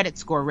get your credit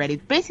score ready.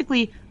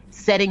 Basically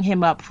setting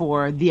him up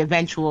for the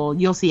eventual,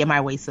 you'll see it my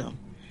way soon.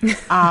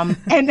 And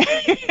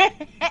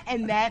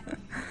and that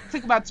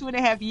took about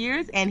 2.5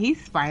 years, and he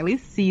finally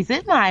sees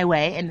it my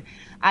way. And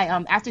I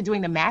after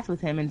doing the math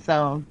with him, and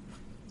so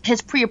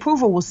his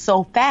pre-approval was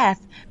so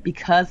fast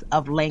because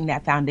of laying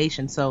that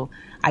foundation. So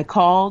I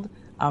called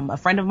a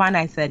friend of mine.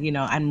 I said,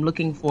 I'm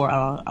looking for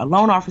a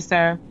loan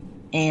officer,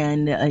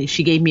 and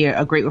she gave me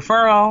a great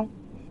referral.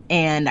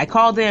 And I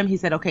called him. He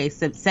said, okay,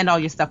 send all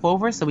your stuff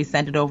over. So we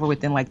sent it over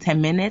within like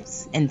 10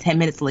 minutes. And 10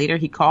 minutes later,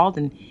 he called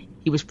and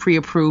he was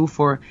pre-approved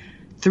for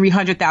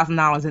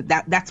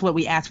 $300,000. That's what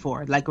we asked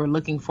for. Like, we're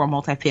looking for a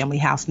multifamily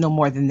house, no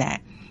more than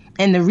that.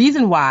 And the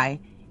reason why,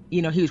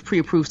 he was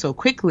pre-approved so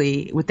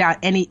quickly without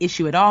any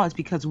issue at all is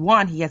because,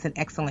 one, he has an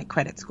excellent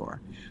credit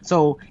score.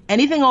 So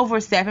anything over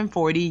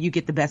 740, you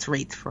get the best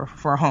rates for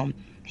a home.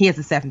 He has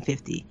a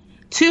 750.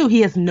 Two,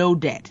 he has no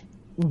debt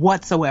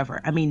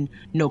whatsoever. I mean,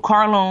 no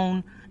car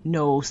loan,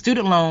 no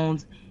student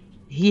loans.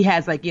 He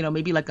has he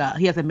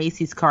has a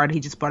Macy's card. He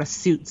just bought a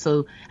suit.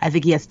 So I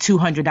think he has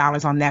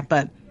 $200 on that,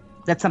 but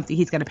that's something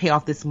he's going to pay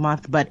off this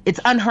month. But it's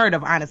unheard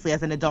of, honestly,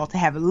 as an adult to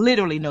have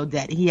literally no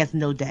debt. He has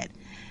no debt.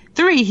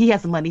 3, he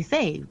has money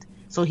saved.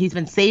 So he's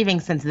been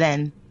saving since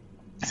then,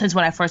 since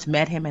when I first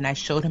met him and I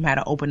showed him how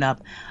to open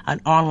up an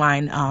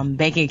online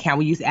banking account.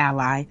 We use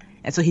Ally.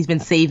 And so he's been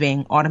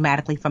saving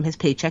automatically from his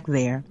paycheck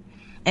there.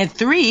 And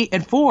 3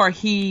 and 4,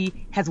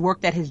 he has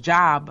worked at his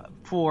job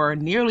for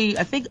nearly,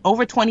 I think,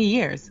 over 20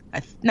 years.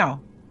 No,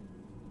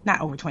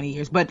 not over 20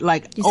 years, but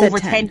like over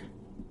 10.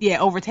 Yeah,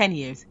 over 10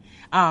 years.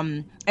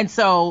 And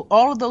so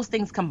all of those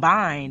things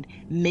combined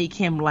make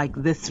him like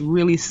this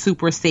really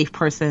super safe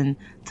person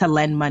to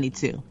lend money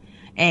to.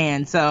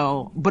 And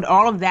so, but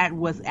all of that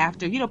was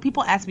after,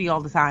 people ask me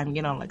all the time,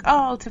 like,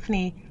 oh,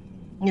 Tiffany,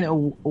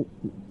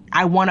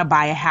 I want to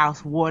buy a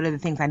house. What are the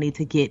things I need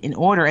to get in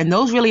order? And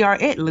those really are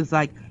it. It's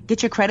like,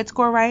 get your credit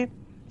score right,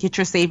 get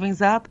your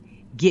savings up,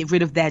 get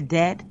rid of that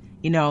debt,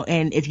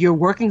 and if you're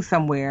working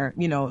somewhere,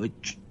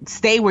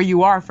 stay where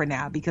you are for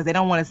now, because they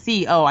don't want to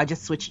see, oh, I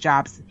just switched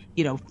jobs,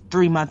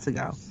 3 months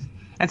ago.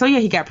 And so,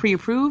 he got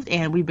pre-approved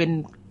and we've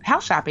been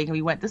house shopping and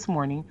we went this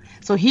morning.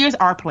 So here's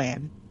our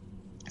plan.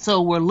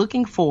 So we're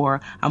looking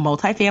for a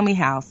multifamily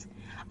house.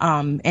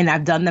 And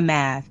I've done the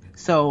math.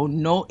 So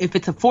if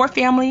it's a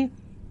 4-family,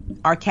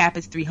 our cap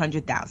is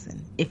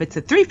 $300,000. If it's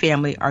a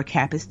 3-family, our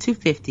cap is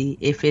 $250,000.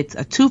 If it's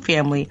a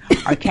 2-family,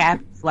 our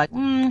cap is like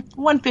 $150,000,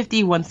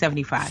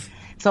 $175,000.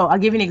 So I'll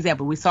give you an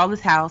example. We saw this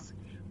house,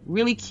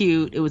 really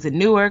cute. It was in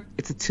Newark.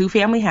 It's a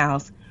 2-family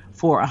house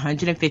for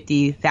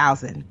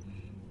 $150,000.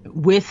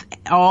 With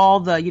all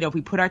the, if we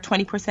put our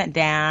 20%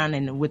 down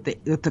and with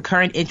the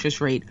current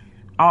interest rate,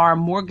 our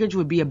mortgage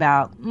would be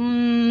about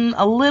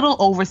a little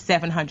over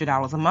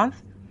 $700 a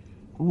month.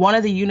 One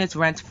of the units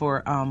rents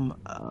for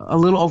a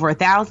little over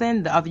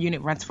 $1,000. The other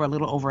unit rents for a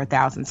little over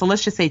 $1,000. So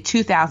let's just say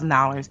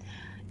 $2,000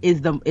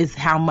 is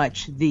how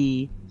much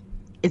the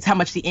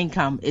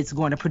income is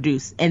going to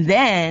produce. And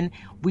then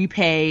we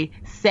pay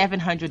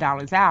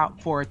 $700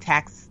 out for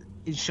tax,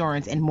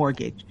 insurance, and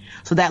mortgage.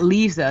 So that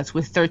leaves us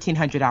with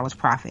 $1,300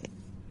 profit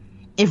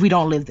if we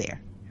don't live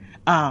there.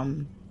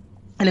 And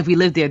if we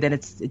live there, then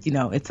it's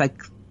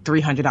like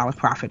 $300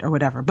 profit or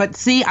whatever. But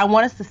see, I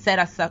want us to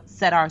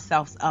set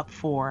ourselves up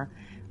for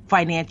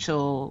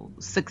financial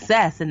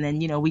success, and then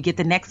we get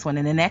the next one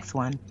and the next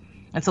one.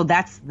 And so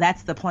that's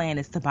the plan,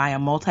 is to buy a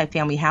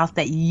multifamily house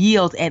that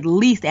yields at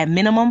least, at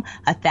minimum,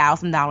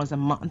 $1,000 a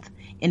month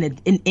in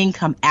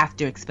income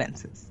after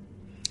expenses.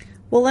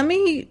 Well, let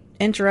me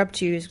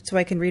interrupt you so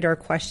I can read our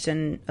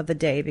question of the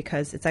day,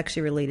 because it's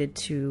actually related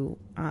to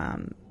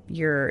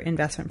your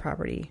investment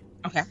property.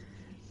 Okay.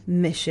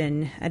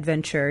 Mission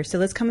adventure. So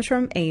this comes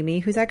from Amy,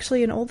 who's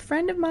actually an old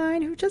friend of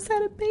mine who just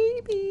had a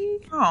baby.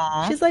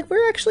 Aww. She's like,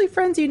 we're actually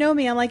friends. You know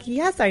me. I'm like,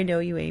 yes, I know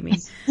you, Amy.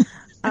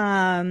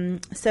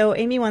 So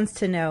Amy wants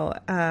to know,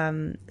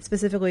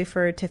 specifically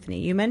for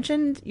Tiffany, you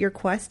mentioned your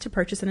quest to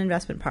purchase an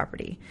investment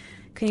property.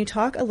 Can you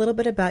talk a little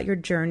bit about your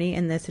journey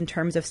in this, in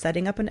terms of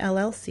setting up an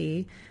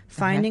LLC,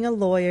 finding a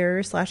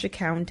lawyer /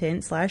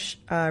 accountant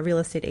 / real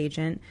estate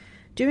agent,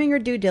 doing your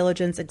due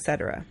diligence,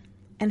 etc.?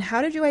 And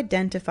how did you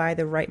identify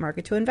the right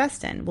market to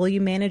invest in? Will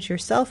you manage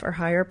yourself or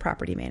hire a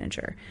property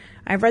manager?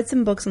 I've read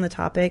some books on the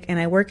topic and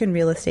I work in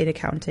real estate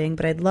accounting,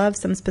 but I'd love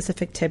some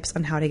specific tips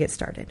on how to get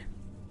started.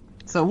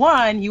 So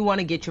one, you want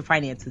to get your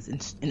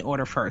finances in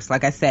order first.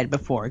 Like I said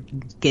before,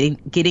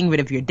 getting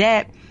rid of your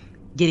debt,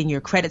 getting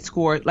your credit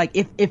score. Like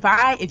if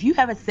you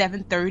have a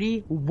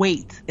 730,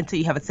 wait until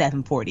you have a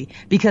 740,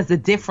 because the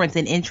difference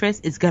in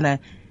interest is going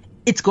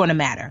to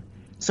matter.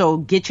 So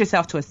get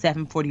yourself to a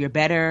 740 or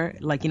better,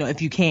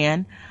 if you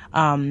can.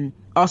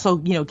 Also,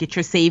 get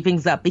your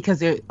savings up,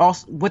 because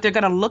what they're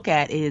going to look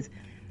at is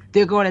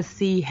they're going to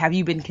see, have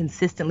you been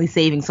consistently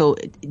saving? So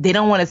they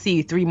don't want to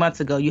see 3 months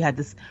ago you had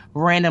this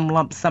random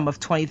lump sum of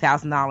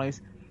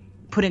 $20,000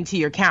 put into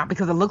your account,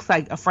 because it looks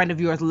like a friend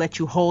of yours let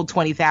you hold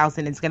 $20,000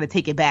 and it's going to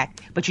take it back,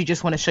 but you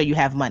just want to show you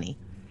have money.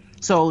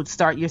 So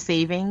start your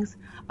savings.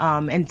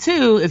 And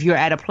 2, if you're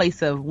at a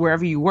place of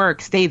wherever you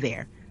work, stay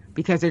there,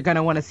 because they're going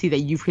to want to see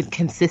that you can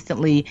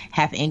consistently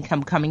have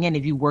income coming in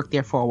if you work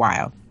there for a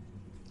while.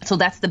 So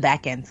that's the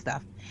back end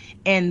stuff.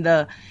 And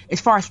as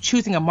far as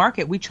choosing a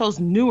market, we chose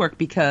Newark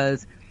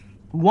because,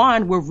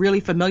 one, we're really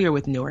familiar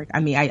with Newark. I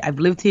mean, I've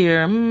lived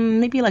here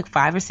maybe like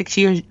 5 or 6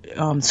 years.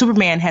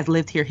 Superman has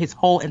lived here his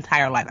whole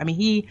entire life. I mean,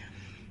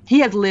 he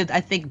has lived, I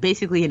think,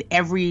 basically in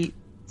every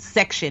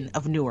section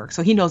of Newark.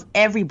 So he knows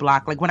every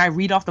block. Like when I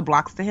read off the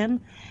blocks to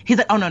him, he's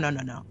like, oh,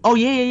 no. Oh,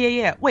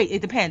 yeah. Wait,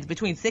 it depends.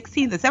 Between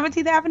 16th and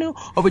 17th Avenue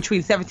or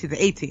between 17th and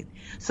 18th.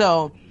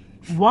 So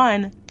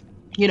one,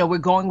 we're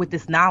going with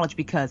this knowledge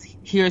because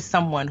here's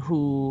someone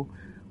who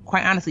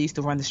quite honestly used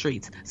to run the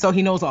streets. So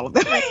he knows all of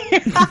them.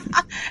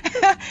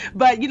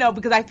 But,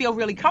 because I feel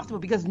really comfortable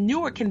because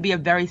Newark can be a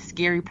very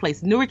scary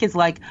place. Newark is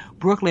like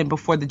Brooklyn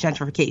before the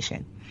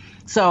gentrification.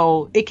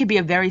 So it could be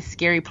a very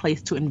scary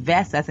place to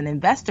invest as an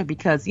investor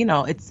because,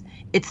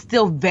 it's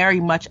still very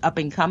much up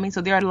and coming.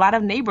 So there are a lot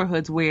of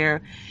neighborhoods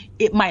where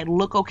it might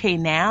look okay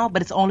now,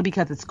 but it's only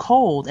because it's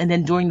cold. And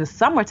then during the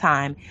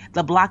summertime,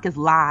 the block is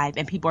live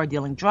and people are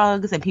dealing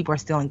drugs and people are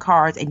stealing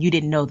cars and you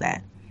didn't know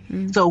that.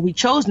 So we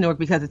chose Newark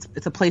because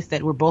it's a place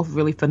that we're both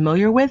really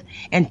familiar with.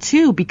 And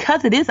two,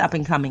 because it is up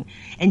and coming.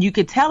 And you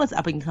could tell it's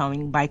up and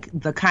coming by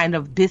the kind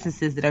of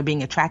businesses that are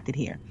being attracted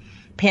here.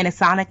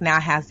 Panasonic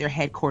now has their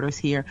headquarters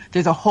here.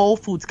 There's a Whole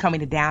Foods coming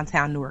to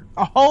downtown Newark.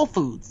 A Whole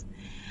Foods.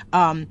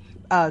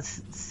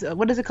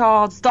 What is it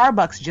called?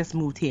 Starbucks just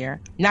moved here.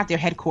 Not their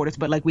headquarters,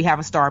 but like we have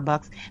a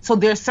Starbucks. So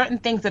there's certain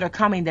things that are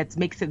coming that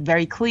makes it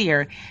very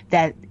clear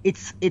that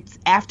it's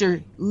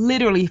after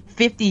literally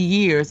 50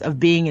 years of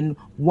being in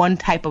one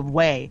type of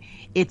way,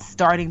 it's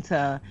starting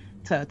to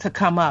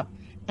come up.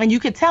 And you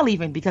could tell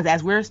even because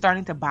as we're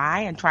starting to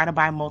buy and try to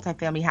buy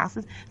multifamily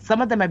houses,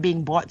 some of them are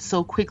being bought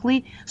so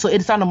quickly. So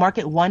it's on the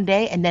market one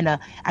day and then a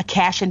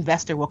cash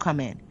investor will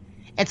come in.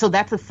 And so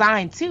that's a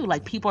sign, too,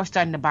 like people are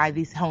starting to buy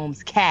these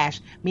homes cash,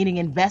 meaning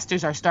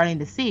investors are starting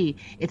to see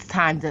it's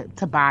time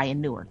to buy in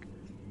Newark.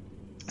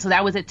 So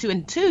that was it, too.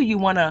 And two, you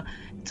want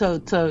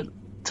to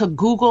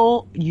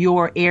Google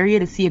your area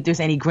to see if there's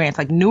any grants.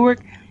 Like Newark,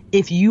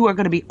 if you are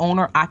going to be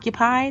owner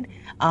occupied,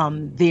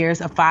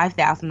 there's a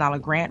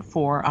 $5,000 grant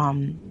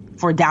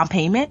for down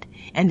payment.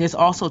 And there's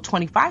also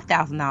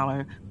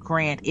 $25,000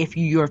 grant if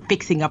you're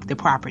fixing up the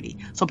property.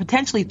 So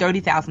potentially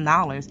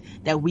 $30,000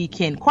 that we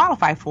can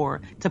qualify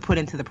for to put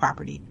into the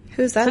property.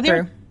 Who's that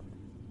through?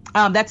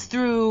 That's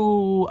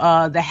through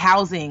the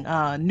housing.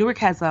 Newark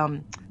has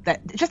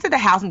just at the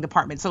housing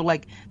department. So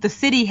like the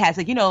city has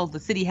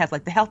the city has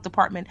like the health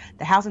department,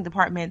 the housing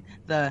department.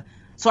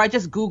 So I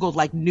just Googled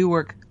like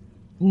Newark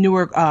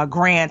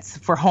grants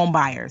for home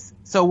buyers.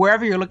 So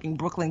wherever you're looking,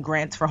 Brooklyn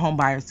grants for home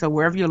buyers. So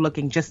wherever you're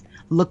looking, just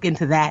look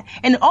into that.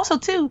 And also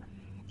too,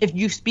 if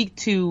you speak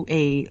to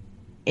a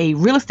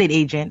real estate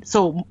agent,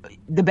 so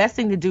the best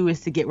thing to do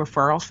is to get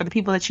referrals for the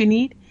people that you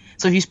need.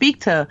 So if you speak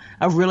to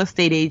a real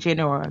estate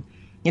agent or,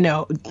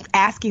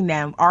 asking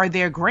them, are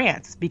there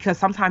grants? Because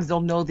sometimes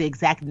they'll know the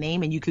exact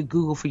name and you could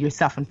Google for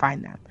yourself and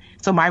find them.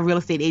 So my real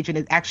estate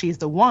agent is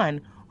the one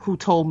who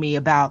told me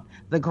about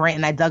the grant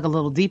and I dug a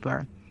little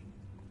deeper.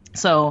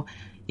 So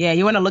yeah,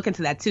 you want to look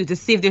into that too, to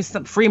see if there's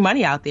some free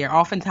money out there.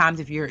 Oftentimes,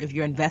 if you're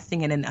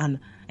investing in an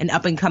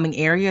up and coming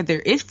area, there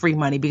is free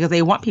money because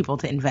they want people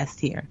to invest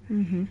here.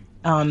 Mm-hmm.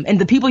 And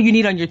the people you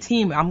need on your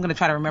team, I'm going to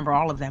try to remember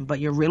all of them. But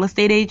your real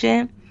estate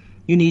agent,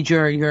 you need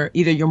your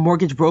either your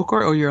mortgage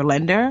broker or your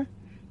lender.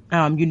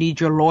 You need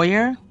your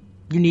lawyer.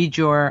 You need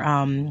your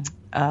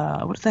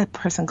what's that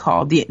person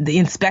called? The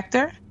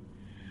inspector.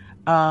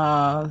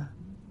 And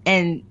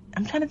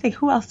I'm trying to think,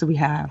 who else do we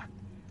have?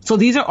 So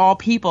these are all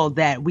people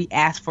that we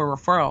ask for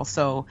referrals.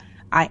 So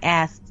I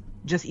asked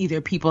just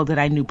either people that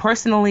I knew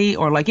personally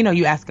or like,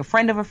 you ask a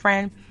friend of a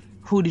friend,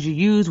 who did you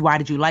use? Why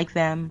did you like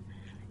them?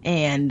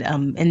 And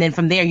then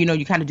from there,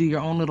 you kind of do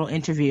your own little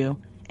interview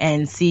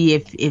and see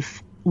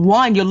if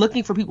one, you're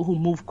looking for people who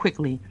move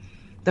quickly.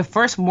 The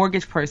first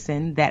mortgage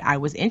person that I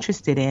was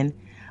interested in,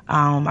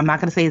 I'm not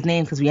going to say his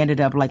name because we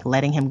ended up like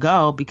letting him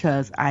go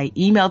because I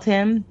emailed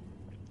him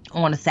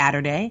on a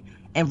Saturday.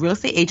 And real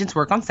estate agents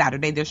work on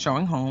Saturday. They're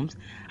showing homes.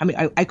 I mean,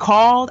 I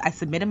called. I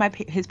submitted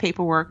his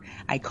paperwork.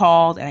 I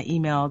called and I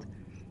emailed.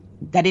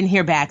 I didn't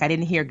hear back.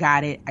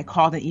 Got it. I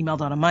called and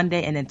emailed on a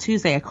Monday. And then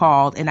Tuesday I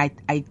called and I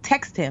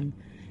texted him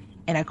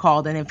and I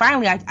called. And then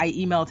finally I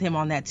emailed him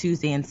on that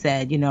Tuesday and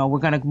said, we're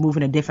going to move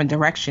in a different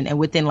direction. And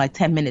within like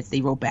 10 minutes,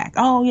 they wrote back,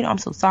 oh, I'm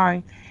so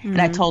sorry. Mm-hmm.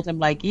 And I told him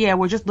like, yeah,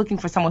 we're just looking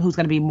for someone who's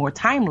going to be more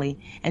timely.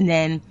 And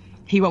then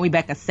he wrote me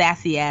back a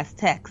sassy ass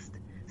text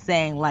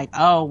saying like,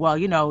 oh, well,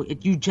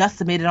 you just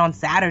submitted on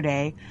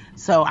Saturday,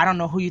 so I don't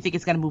know who you think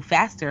is going to move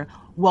faster.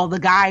 Well, the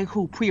guy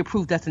who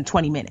pre-approved us in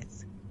 20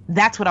 minutes.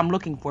 That's what I'm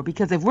looking for,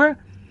 because if we're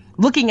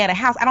looking at a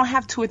house, I don't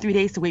have 2 or 3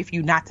 days to wait for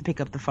you not to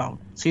pick up the phone.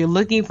 So you're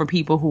looking for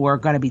people who are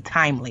going to be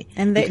timely.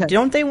 And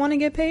don't they want to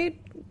get paid?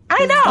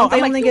 I know. Don't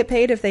they only get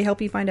paid if they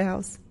help you find a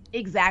house?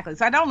 Exactly.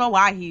 So I don't know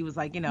why he was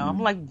like, I'm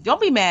like,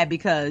 don't be mad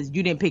because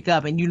you didn't pick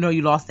up and you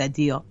lost that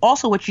deal.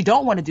 Also, what you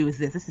don't want to do is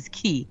this is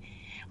key.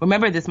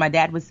 Remember this, my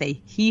dad would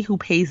say, he who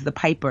pays the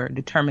piper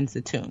determines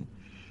the tune.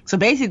 So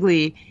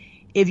basically,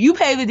 if you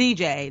pay the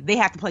DJ, they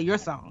have to play your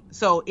song.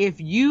 So if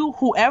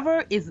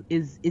whoever is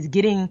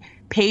getting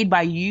paid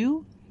by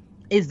you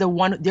is the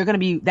one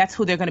that's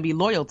who they're going to be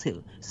loyal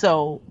to.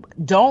 So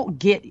don't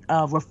get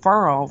a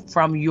referral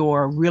from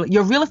your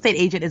real estate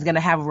agent is going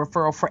to have a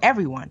referral for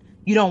everyone.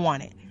 You don't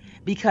want it,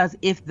 because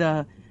if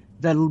the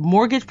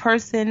mortgage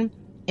person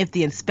if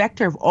the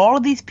inspector of all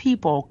of these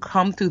people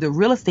come through the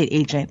real estate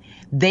agent,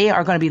 they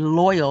are going to be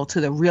loyal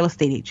to the real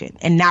estate agent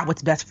and not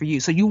what's best for you.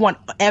 So you want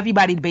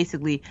everybody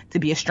basically to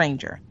be a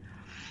stranger.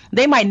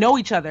 They might know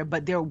each other,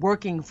 but they're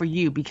working for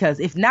you, because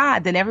if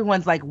not, then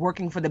everyone's like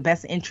working for the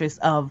best interest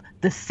of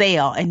the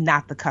sale and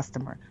not the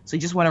customer. So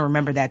you just want to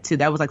remember that too.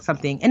 That was like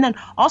something. And then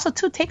also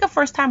too, take a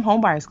first time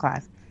homebuyers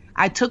class.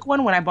 I took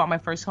one when I bought my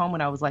first home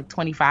when I was like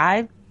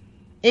 25.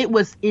 It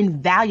was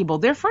invaluable.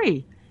 They're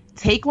free.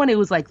 Take one. It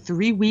was like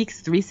 3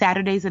 weeks, 3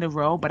 Saturdays in a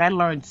row, but I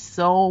learned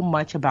so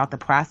much about the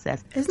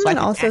process. Isn't that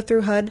also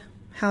through HUD,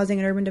 Housing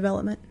and Urban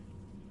Development?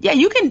 Yeah,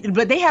 you can,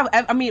 but they have,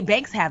 I mean,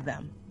 banks have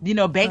them. You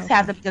know, banks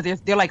have them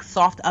because they're like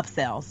soft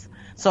upsells.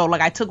 So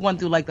like I took one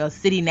through like the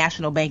City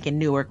National Bank in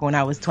Newark when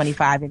I was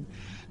 25. And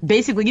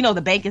basically, you know,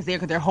 the bank is there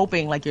because they're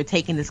hoping like you're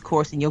taking this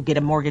course and you'll get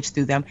a mortgage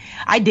through them.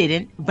 I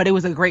didn't, but it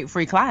was a great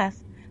free class.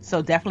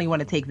 So definitely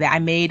want to take that. I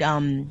made,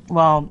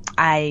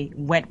 I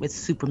went with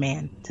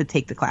Superman to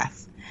take the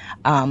class.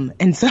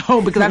 And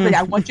so because I said,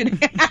 I want you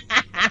to,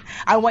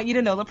 I want you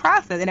to know the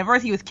process. And at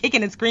first he was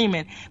kicking and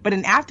screaming, but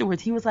then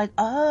afterwards he was like,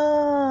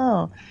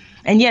 oh.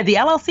 And yeah, the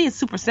LLC is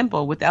super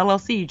simple. With the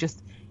LLC,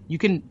 you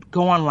can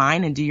go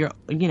online and do your,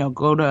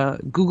 go to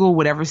Google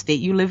whatever state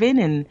you live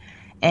in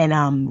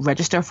and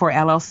register for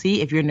LLC.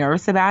 If you're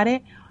nervous about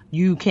it,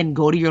 you can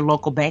go to your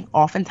local bank.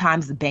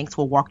 Oftentimes the banks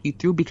will walk you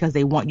through because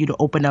they want you to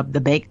open up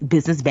the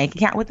business bank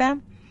account with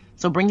them.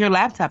 So bring your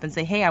laptop and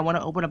say, hey, I want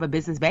to open up a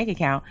business bank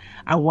account.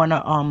 I want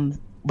to,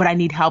 but I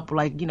need help,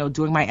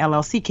 doing my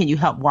LLC. Can you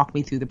help walk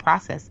me through the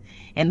process?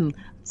 And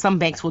some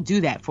banks will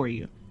do that for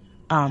you.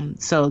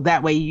 So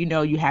that way,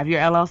 you have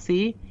your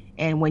LLC,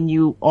 and when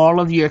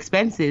all of your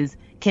expenses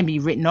can be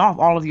written off,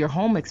 all of your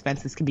home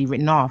expenses can be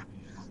written off.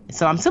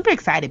 So I'm super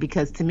excited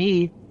because to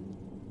me,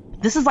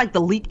 this is like the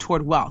leap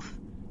toward wealth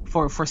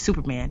for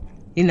Superman.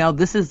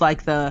 This is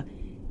like so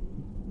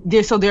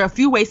there are a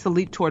few ways to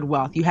leap toward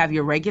wealth. You have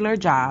your regular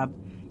job,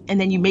 and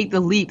then you make the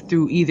leap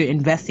through either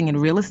investing in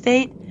real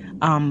estate,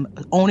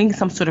 owning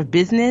some sort of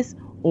business,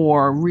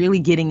 or really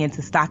getting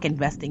into stock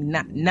investing,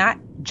 not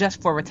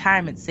just for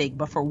retirement's sake,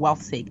 but for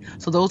wealth's sake.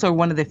 So those are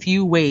one of the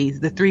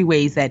the 3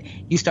 ways that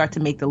you start to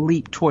make the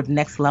leap toward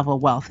next level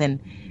wealth. And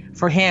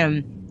for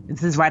him,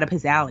 this is right up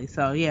his alley.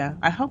 So yeah,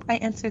 I hope I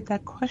answered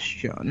that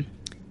question.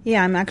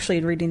 Yeah, I'm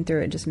actually reading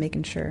through it, just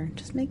making sure.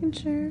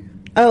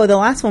 Oh, the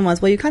last one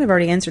was, well, you kind of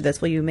already answered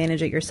this. Will you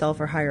manage it yourself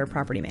or hire a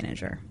property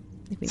manager?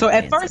 So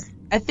at first,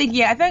 I think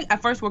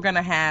at first we're going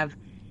to have,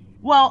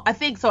 I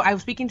think so. I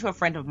was speaking to a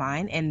friend of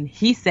mine, and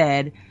he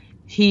said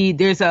he's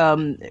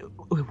going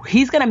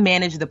to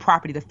manage the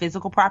property, the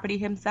physical property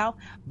himself.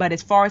 But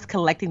as far as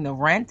collecting the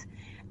rent,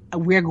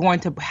 we're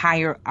going to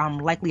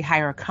likely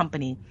hire a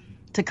company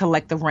to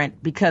collect the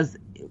rent, because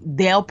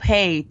they'll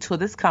pay to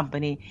this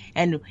company.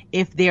 And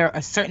if they're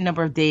a certain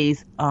number of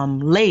days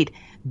late,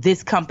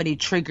 this company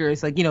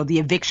triggers the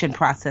eviction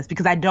process,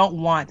 because I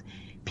don't want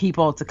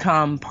people to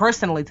come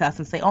personally to us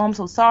and say, oh, I'm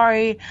so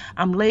sorry,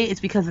 I'm late. It's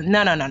because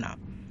no.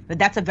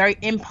 That's a very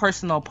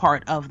impersonal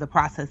part of the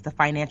process, the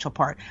financial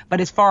part.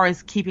 But as far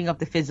as keeping up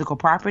the physical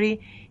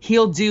property,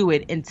 he'll do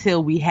it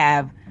until we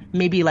have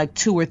maybe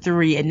 2 or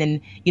 3, and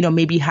then,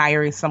 maybe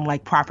hire some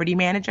property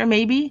manager,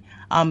 maybe,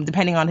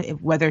 depending on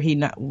whether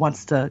he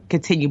wants to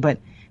continue. But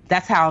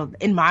that's how,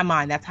 in my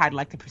mind, that's how I'd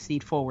like to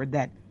proceed forward,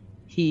 that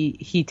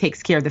he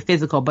takes care of the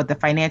physical, but the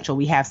financial,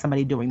 we have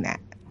somebody doing that.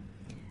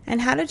 And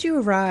how did you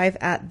arrive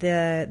at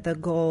the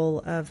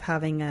goal of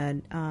having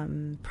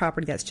a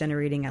property that's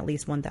generating at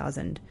least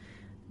 $1,000?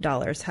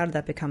 How did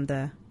that become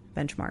the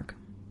benchmark?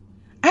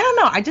 I don't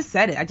know. I just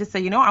said it. I just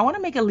said, I want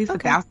to make at least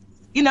 $1,000.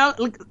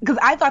 Because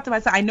I thought to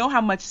myself, I know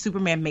how much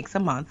Superman makes a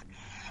month,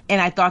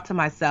 and I thought to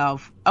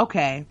myself,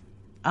 okay,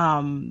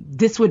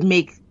 this would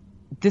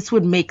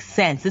make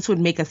sense. This would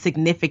make a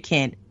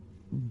significant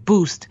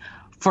boost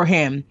for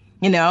him.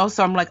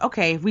 So I'm like,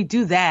 okay, if we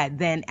do that,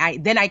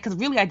 because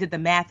really I did the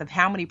math of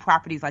how many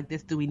properties like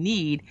this do we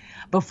need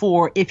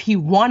before, if he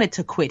wanted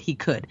to quit, he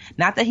could.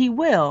 Not that he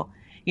will,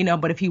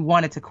 but if he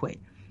wanted to quit.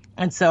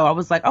 And so I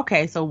was like,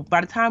 okay, so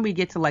by the time we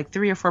get to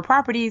 3 or 4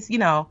 properties,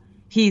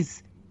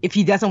 if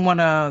he doesn't want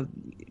to,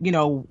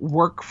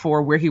 work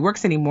for where he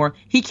works anymore,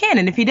 he can.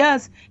 And if he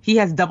does, he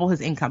has double his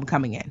income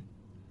coming in,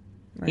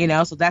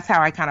 right. So that's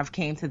how I kind of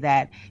came to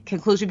that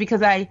conclusion,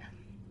 because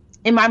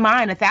in my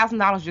mind,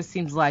 $1,000 just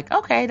seems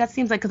okay, that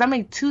seems because I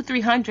make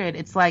 $200-300.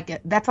 It's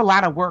that's a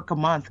lot of work a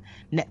month,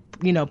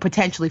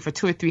 potentially for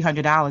 $200 or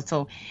 $300.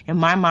 So in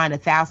my mind,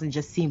 $1,000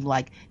 just seemed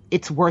like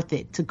it's worth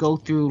it to go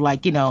through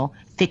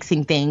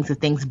fixing things if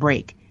things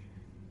break.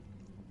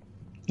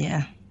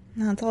 Yeah.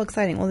 No, it's all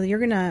exciting. Well,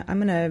 I'm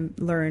gonna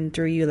learn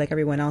through you like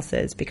everyone else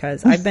is,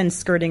 because I've been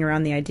skirting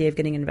around the idea of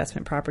getting an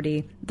investment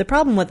property. The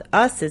problem with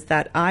us is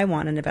that I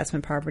want an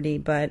investment property,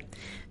 but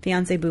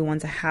fiance Boo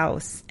wants a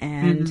house,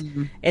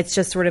 and it's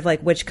just sort of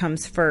which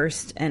comes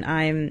first. And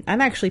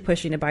I'm actually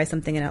pushing to buy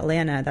something in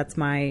Atlanta. That's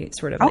my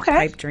sort of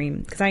pipe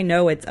dream, because I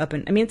know it's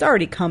it's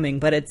already coming,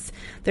 but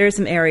there are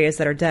some areas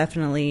that are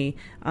definitely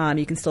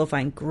you can still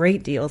find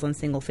great deals on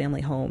single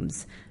family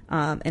homes.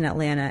 in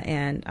Atlanta,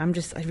 and I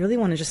really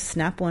want to just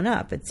snap one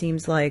up. It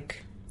seems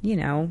like,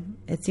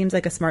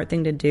 a smart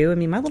thing to do. I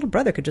mean, my little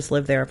brother could just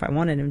live there if I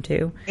wanted him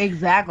to.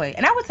 Exactly.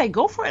 And I would say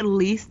go for at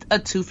least a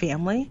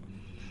 2-family,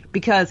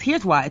 because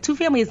here's why. A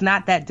 2-family is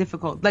not that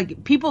difficult.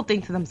 Like, people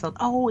think to themselves,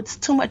 oh, it's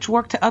too much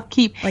work to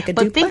upkeep. Like a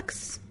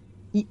duplex?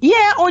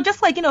 Yeah, or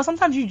just like,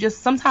 sometimes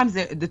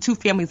the 2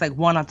 families like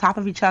one on top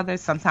of each other.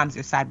 Sometimes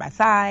they're side by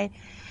side.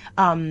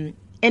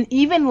 And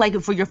even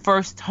like for your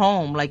first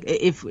home, like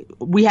if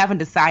we haven't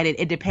decided,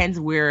 it depends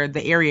where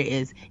the area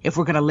is. If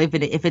we're going to live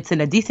in it, if it's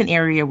in a decent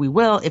area, we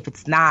will. If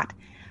it's not,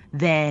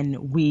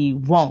 then we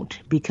won't,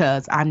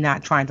 because I'm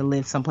not trying to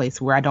live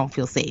someplace where I don't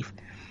feel safe.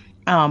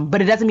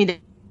 But it doesn't mean that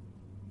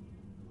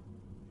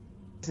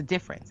there's a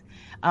difference.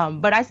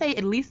 But I say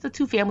at least a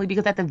 2-family,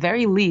 because at the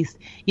very least,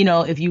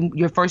 if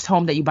your first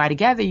home that you buy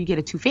together, you get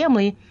a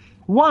 2-family.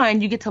 One,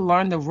 you get to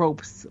learn the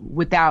ropes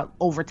without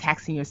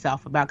overtaxing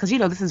yourself because,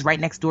 this is right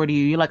next door to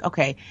you. You're like,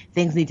 okay,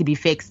 things need to be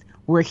fixed.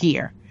 We're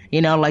here.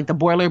 Like the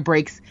boiler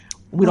breaks.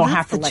 We don't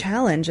have to. That's the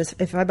challenge.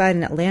 If I buy it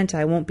in Atlanta,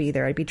 I won't be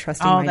there. I'd be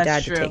trusting my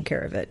dad to take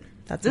care of it.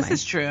 This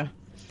is true.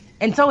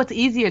 And so it's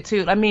easier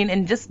too. I mean,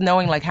 and just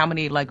knowing like how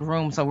many like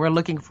rooms. So we're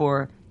looking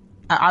for,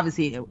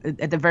 obviously,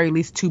 at the very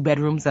least 2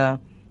 bedrooms, a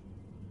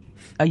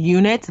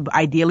unit,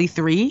 ideally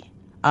 3,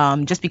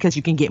 just because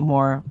you can get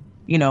more,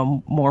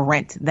 more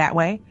rent that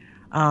way.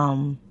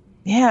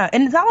 Yeah,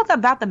 and it's all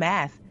about the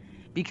math,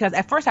 because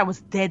at first I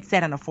was dead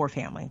set on a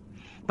 4-family,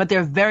 but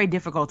they're very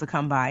difficult to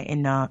come by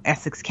in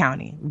Essex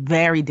County,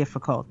 very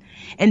difficult.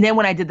 And then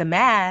when I did the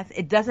math,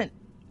 a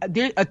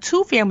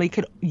 2-family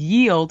could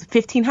yield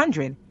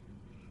 $1,500,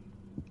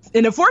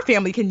 and a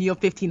 4-family can yield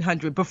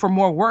 $1,500, but for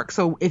more work.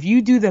 So if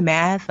you do the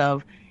math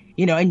of,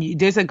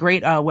 there's a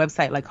great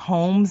website like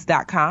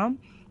homes.com.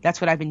 That's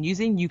what I've been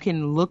using. You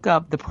can look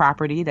up the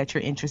property that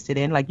you're interested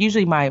in. Like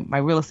usually my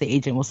real estate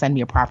agent will send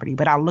me a property,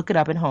 but I'll look it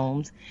up in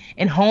Homes.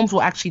 And Homes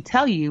will actually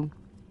tell you,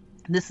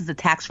 this is the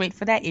tax rate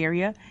for that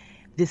area.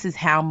 This is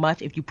how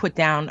much, if you put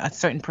down a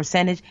certain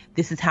percentage,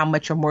 this is how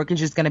much your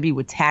mortgage is going to be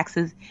with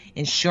taxes,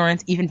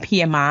 insurance, even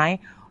PMI.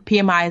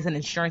 PMI is an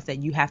insurance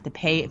that you have to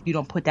pay if you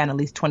don't put down at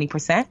least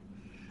 20%.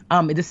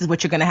 This is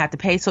what you're going to have to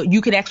pay. So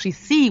you could actually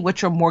see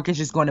what your mortgage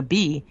is going to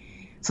be.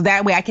 So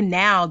that way I can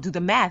now do the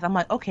math. I'm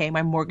like, okay,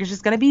 my mortgage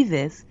is going to be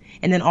this.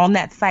 And then on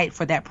that site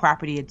for that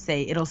property,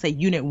 it'll say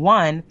unit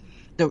 1,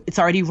 it's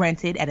already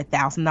rented at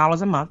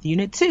 $1,000 a month.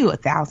 Unit 2,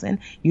 $1,000.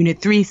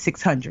 Unit 3,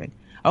 $600.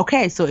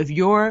 Okay, so if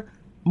your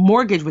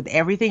mortgage with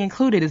everything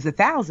included is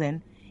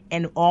 $1,000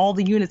 and all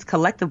the units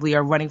collectively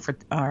are renting for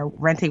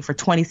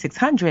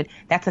 $2,600,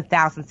 that's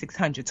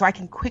 $1,600. So I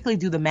can quickly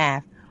do the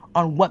math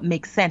on what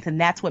makes sense.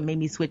 And that's what made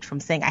me switch from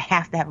saying I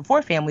have to have a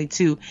 4-family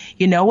to,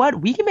 you know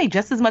what, we can make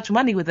just as much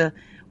money with a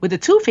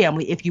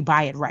 2-family if you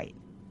buy it right.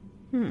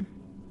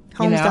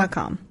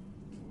 Homes.com.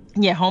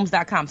 Yeah,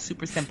 homes.com.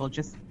 Super simple.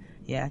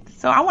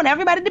 So I want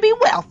everybody to be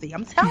wealthy.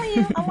 I'm telling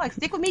you. I'm like,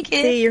 stick with me,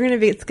 kids. See,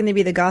 it's going to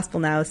be the gospel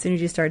now. As soon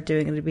as you start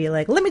doing it, it'll be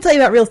like, let me tell you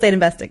about real estate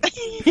investing.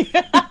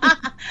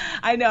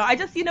 I know. I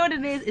just, what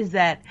it is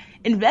that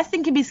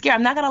investing can be scary.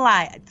 I'm not going to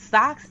lie.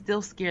 Stocks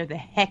still scare the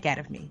heck out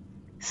of me.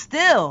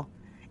 Still.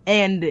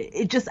 And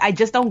I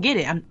just don't get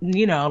it. I'm,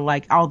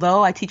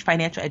 although I teach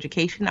financial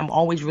education, I'm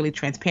always really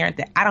transparent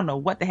that I don't know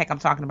what the heck I'm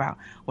talking about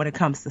when it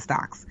comes to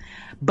stocks.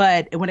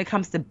 But when it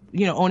comes to,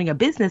 owning a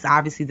business,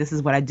 obviously this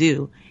is what I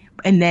do.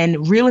 And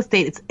then real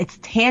estate, it's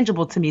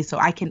tangible to me, so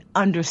I can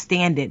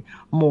understand it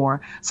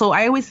more. So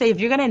I always say, if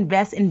you're going to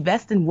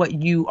invest in what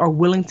you are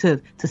willing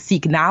to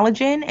seek knowledge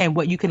in and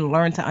what you can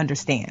learn to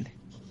understand.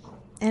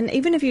 And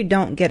even if you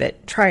don't get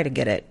it, try to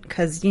get it,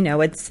 because, you don't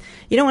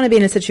want to be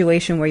in a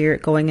situation where you're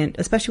going in,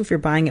 especially if you're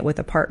buying it with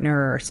a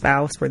partner or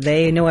spouse where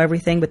they know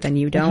everything, but then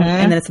you don't.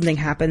 And then if something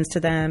happens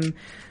to them,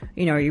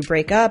 or you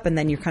break up and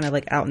then you're kind of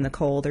like out in the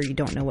cold or you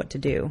don't know what to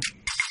do.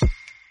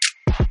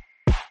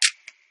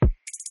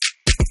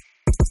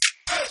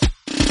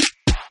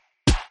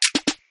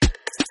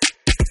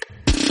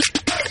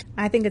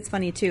 I think it's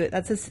funny too.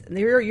 That's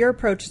your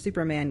approach to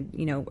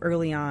Superman,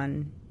 early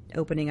on,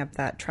 opening up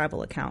that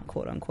travel account,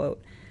 quote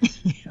unquote.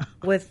 Yeah.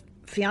 With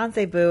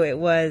Fiancé Boo, it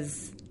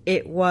was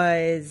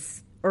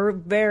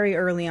very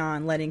early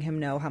on letting him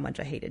know how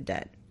much I hated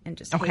debt and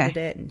just hated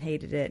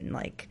it and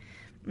like,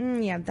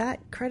 that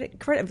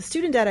credit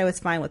student debt I was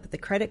fine with, but the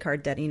credit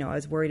card debt, I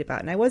was worried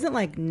about, and I wasn't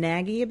like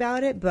naggy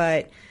about it,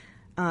 but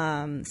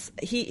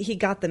he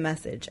got the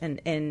message,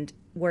 and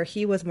where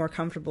he was more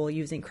comfortable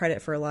using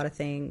credit for a lot of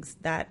things,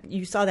 that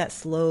you saw that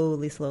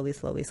slowly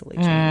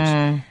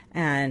change.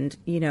 And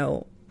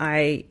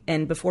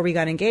and before we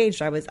got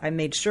engaged, I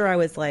made sure I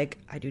was like,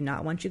 I do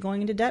not want you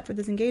going into debt for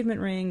this engagement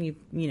ring.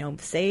 You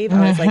save.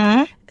 I was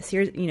like,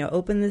 here,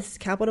 open this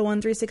Capital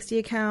One 360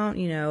 account,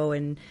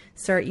 and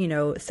start,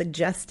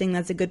 suggesting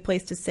that's a good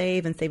place to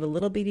save and save a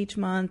little bit each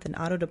month and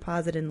auto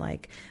deposit. And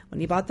like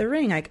when he bought the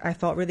ring, I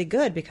felt really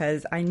good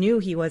because I knew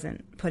he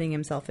wasn't putting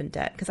himself in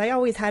debt, because I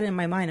always had it in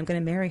my mind, I'm going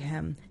to marry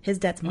him. His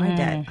debt's my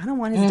debt. I don't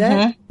want his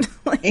debt.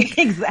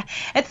 Exactly.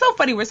 It's so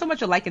funny. We're so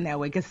much alike in that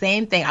way. Because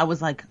same thing. I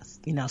was like,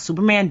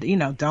 Superman,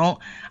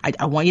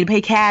 I want you to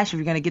pay cash if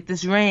you're going to get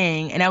this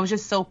ring. And I was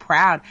just so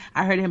proud.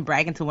 I heard him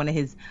bragging to one of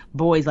his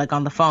boys, like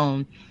on the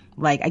phone.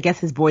 Like, I guess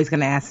his boy's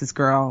going to ask this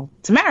girl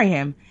to marry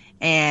him.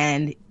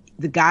 And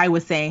the guy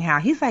was saying how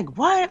he's like,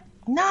 what?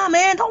 Nah,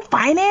 man, don't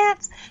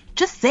finance.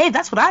 Just save.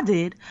 That's what I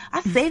did.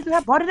 I saved and I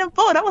bought it in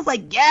full. And I was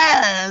like,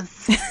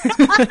 yes.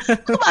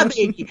 Come on,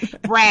 baby.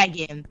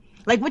 Bragging.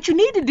 Like, what you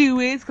need to do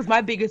is, because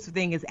my biggest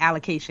thing is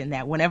allocation,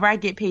 that whenever I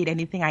get paid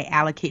anything, I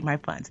allocate my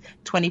funds.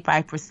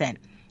 25%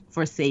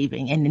 for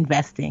saving and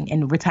investing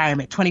and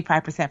retirement,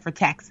 25% for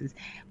taxes,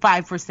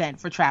 5%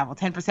 for travel,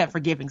 10% for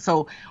giving.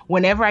 So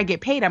whenever I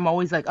get paid, I'm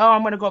always like, oh,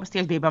 I'm going to go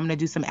upstairs, babe. I'm going to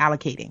do some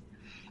allocating.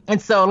 And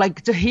so,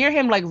 like, to hear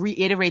him, like,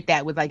 reiterate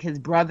that with, like, his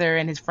brother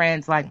and his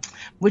friends, like,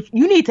 which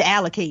you need to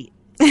allocate.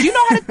 You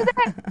know how to do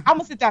that? I'm going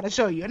to sit down and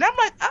show you. And I'm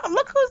like, oh,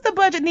 look who's the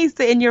budget needs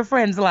to in your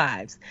friends'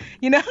 lives,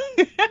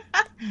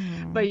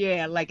 But,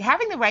 yeah, like,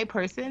 having the right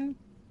person.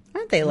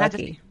 Aren't they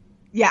lucky?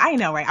 Yeah, I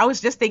know, right? I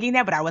was just thinking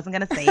that, but I wasn't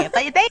going to say it.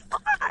 But they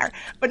are.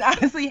 But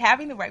honestly,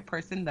 having the right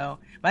person, though,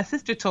 my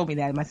sister told me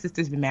that. My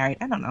sister's been married,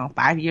 I don't know,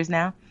 5 years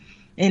now.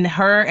 And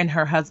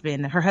her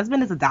husband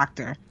is a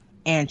doctor,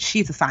 and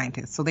she's a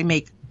scientist. So they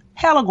make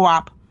hella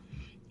guap.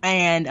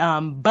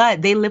 And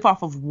but they live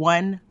off of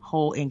one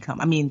whole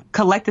income. I mean,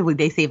 collectively,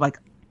 they save like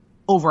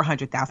over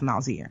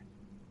 $100,000 a year.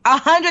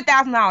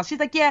 $100,000. She's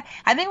like, yeah,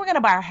 I think we're going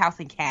to buy our house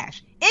in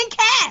cash. In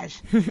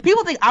cash!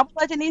 People think I'm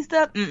pledging these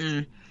stuff.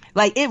 Mm-mm.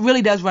 Like, it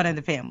really does run in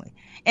the family.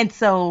 And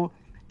so,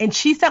 and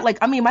she said, like,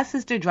 I mean, my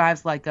sister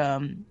drives like,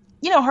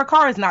 her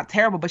car is not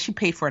terrible, but she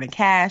paid for it in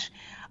cash.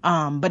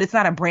 But it's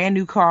not a brand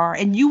new car.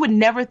 And you would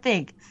never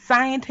think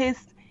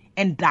scientist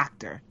and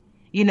doctor,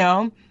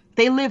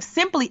 they live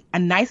simply a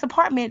nice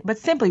apartment, but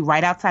simply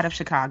right outside of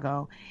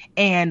Chicago.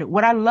 And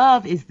what I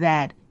love is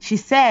that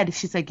she's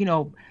like,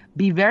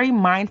 be very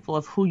mindful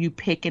of who you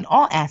pick in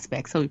all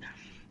aspects. So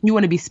you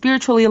want to be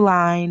spiritually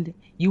aligned.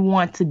 You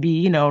want to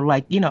be,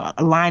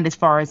 aligned as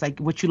far as like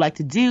what you like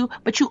to do,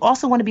 but you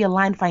also want to be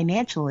aligned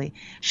financially.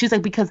 She's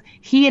like, because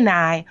he and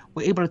I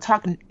were able to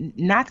talk,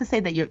 not to say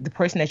that the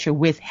person that you're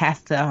with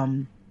has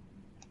to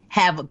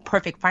have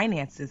perfect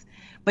finances,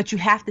 but you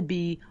have to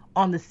be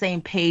on the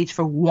same page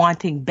for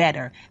wanting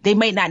better. They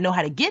might not know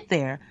how to get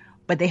there,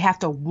 but they have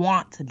to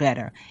want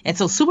better. And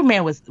so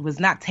Superman was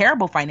not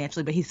terrible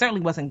financially, but he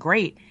certainly wasn't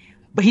great.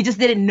 But he just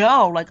didn't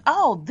know, like,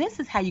 oh, this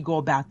is how you go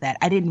about that.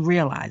 I didn't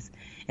realize.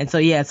 And so,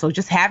 yeah, so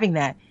just having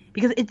that,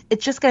 because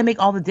it's just going to make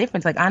all the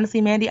difference. Like,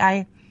 honestly, Mandy,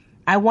 I'm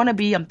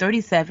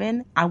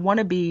 37.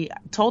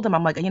 Told him,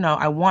 I'm like,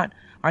 I want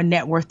our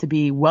net worth to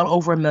be well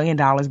over $1 million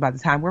by the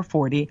time we're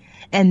 40.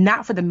 And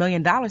not for the $1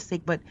 million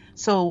sake, but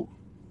so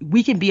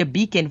we can be a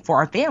beacon for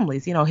our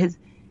families.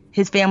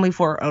 His family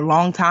for a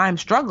long time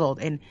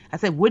struggled. And I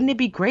said, wouldn't it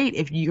be great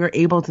if you're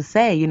able to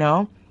say,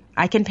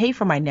 I can pay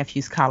for my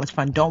nephew's college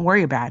fund. Don't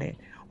worry about it.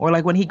 Or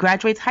like when he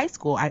graduates high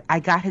school, I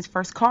got his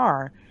first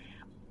car.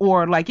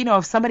 Or like,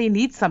 if somebody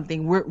needs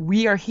something,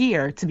 we are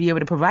here to be able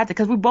to provide it,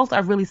 because we both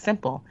are really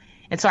simple.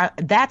 And so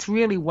that's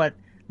really what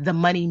the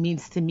money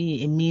means to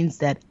me. It means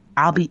that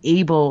I'll be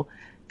able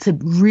to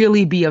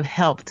really be of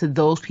help to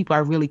those people I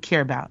really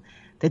care about.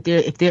 That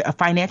if a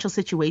financial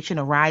situation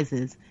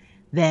arises,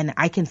 then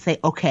I can say,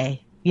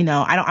 okay,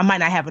 I might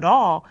not have it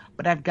all,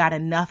 but I've got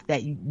enough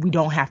that we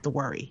don't have to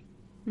worry.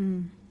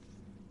 Mm.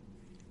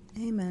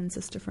 Amen,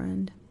 sister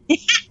friend.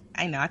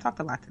 I know, I talked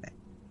a lot today.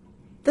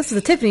 This is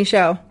a Tiffany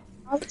show.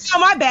 Oh,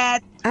 my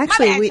bad.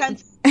 Actually,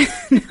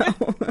 no.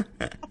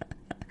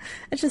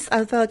 It's just,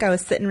 I felt like I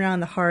was sitting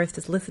around the hearth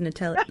just listening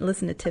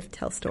to Tiff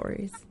tell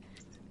stories.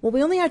 Well,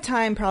 we only have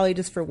time probably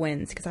just for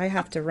wins, because I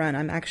have to run.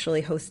 I'm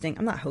actually hosting.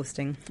 I'm not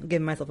hosting. I'm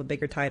giving myself a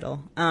bigger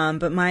title.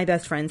 But my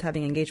best friend's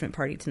having an engagement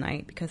party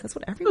tonight, because that's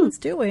what everyone's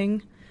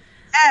doing.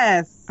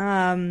 Yes.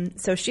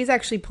 So she's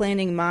actually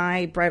planning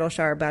my bridal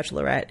shower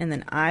bachelorette, and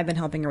then I've been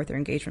helping her with her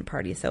engagement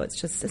party. So it's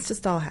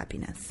just all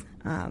happiness.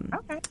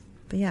 Okay.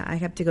 But yeah, I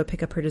have to go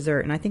pick up her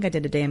dessert, and I think I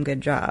did a damn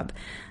good job.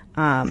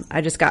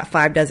 I just got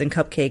 5 dozen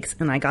cupcakes,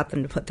 and I got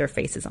them to put their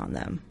faces on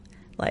them.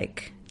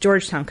 Like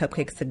Georgetown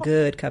cupcakes, the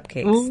good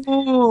cupcakes.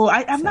 Ooh,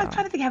 I'm not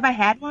trying to think. Have I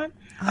had one?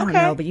 I don't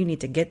know, but you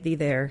need to get thee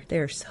there.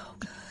 They're so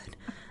good.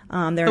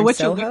 They're in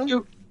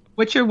Soho.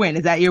 What's your win?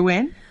 Is that your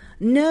win?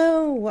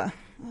 No.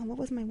 Oh, what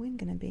was my win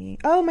going to be?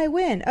 Oh, my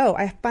win. Oh,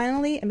 I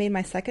made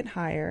my second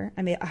hire.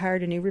 I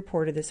hired a new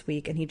reporter this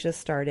week, and he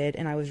just started,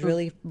 and I was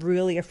really,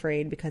 really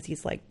afraid because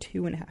he's like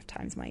 2.5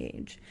 times my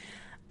age.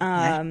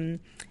 And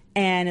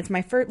it's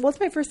my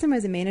first time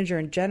as a manager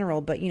in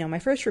general, but my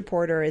first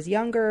reporter is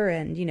younger,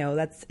 and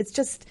it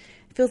feels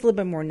a little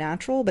bit more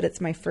natural, but it's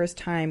my first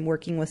time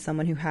working with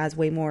someone who has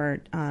way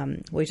more,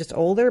 he's just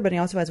older, but he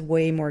also has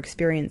way more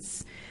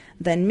experience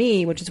than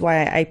me, which is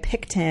why I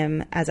picked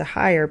him as a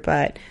hire.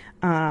 But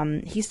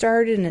he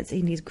started,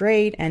 and he's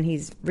great, and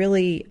he's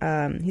really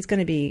he's going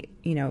to be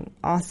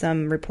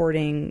awesome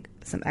reporting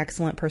some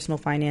excellent personal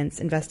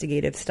finance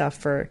investigative stuff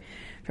for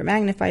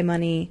Magnify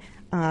Money.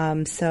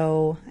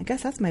 So I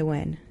guess that's my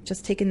win.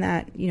 Just taking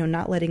that,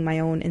 not letting my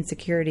own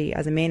insecurity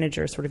as a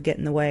manager sort of get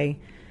in the way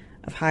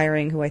of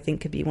hiring who I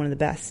think could be one of the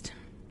best.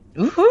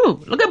 Ooh,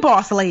 look at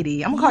Boss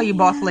Lady. I'm going to call you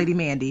Boss Lady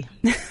Mandy.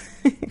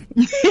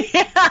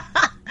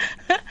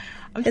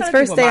 His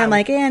first day, I'm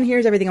like, and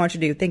here's everything I want you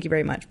to do. Thank you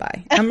very much.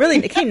 Bye.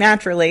 It came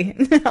naturally.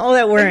 All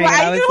that worrying.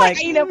 Well, I was like,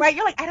 right?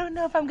 You're like, I don't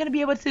know if I'm going to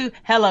be able to.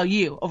 Hello,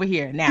 you over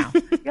here now.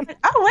 You're like,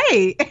 oh,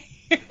 wait.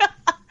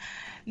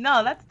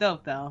 No, that's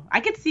dope, though. I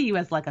could see you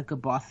as like a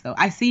good boss, though.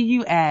 I see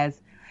you as,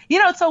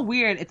 it's so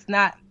weird. It's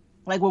not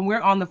like when we're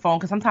on the phone,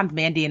 because sometimes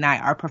Mandy and I,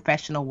 our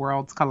professional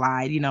worlds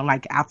collide,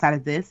 like outside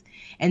of this.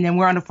 And then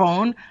we're on the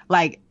phone,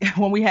 like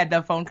when we had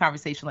the phone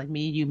conversation, like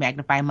me, you,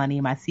 Magnify Money,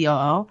 and my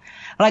COO.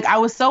 Like I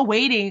was so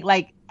waiting,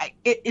 like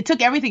it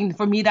took everything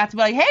for me not to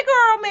be like, hey,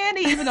 girl,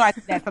 Mandy, even though I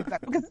did that sometimes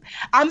because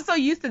I'm so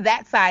used to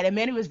that side. And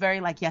Mandy was very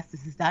like, yes,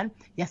 this is done.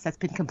 Yes, that's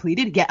been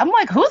completed. Yeah. I'm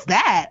like, who's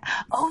that?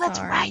 Oh, that's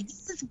right.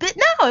 This is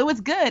no, it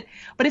was good.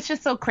 But it's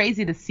just so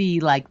crazy to see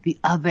like the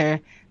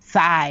other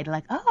side,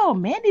 like, oh,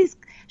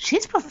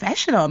 she's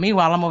professional.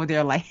 Meanwhile, I'm over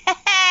there like,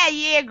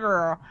 yeah,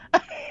 girl.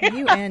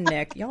 You and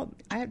Nick,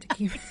 I have to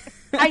keep.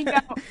 I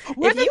know.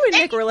 If you and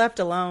Nick were left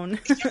alone.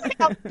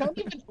 Don't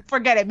even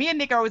forget it. Me and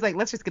Nick are always like,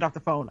 let's just get off the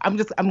phone. I'm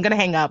going to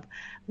hang up.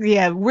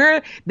 Yeah,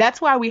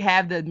 that's why we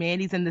have the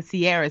Mandys and the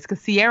Sierras,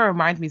 because Sierra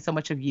reminds me so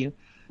much of you.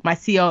 My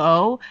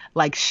COO,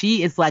 like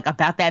she is like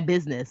about that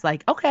business.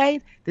 Like, okay,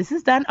 this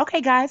is done.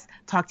 Okay, guys,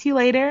 talk to you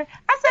later.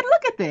 I said,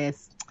 look at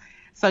this.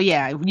 So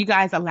yeah, you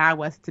guys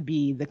allow us to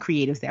be the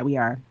creatives that we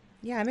are.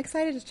 Yeah, I'm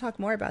excited to talk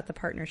more about the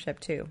partnership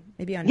too.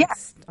 Maybe on the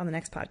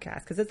next podcast,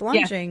 because it's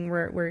launching.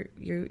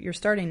 You're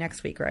starting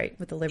next week, right,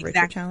 with the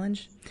Liberator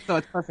Challenge? So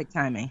it's perfect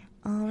timing.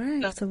 All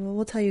right, so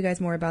we'll tell you guys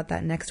more about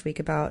that next week,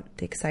 about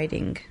the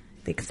exciting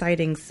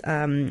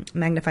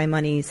Magnify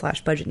Money /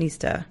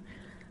 Budgetnista,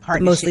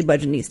 mostly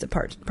Budgetnista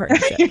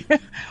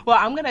partnership. Well,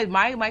 I'm gonna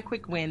my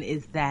quick win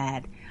is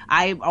that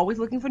I'm always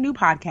looking for new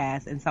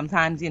podcasts, and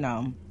sometimes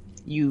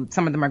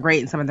some of them are great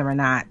and some of them are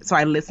not. So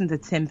I listened to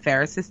Tim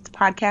Ferriss's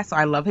podcast. So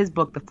I love his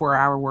book, The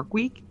 4-Hour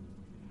Workweek,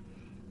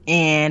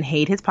 and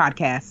hate his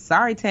podcast.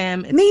 Sorry,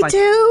 Tim. It's Me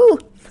too.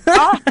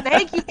 Oh,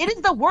 thank you. It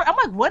is the worst. I'm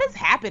like, what is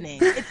happening?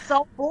 It's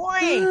so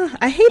boring.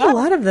 I hate a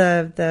lot of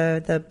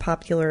the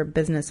popular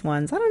business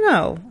ones. I don't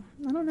know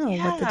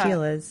what the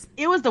deal is.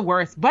 It was the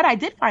worst. But I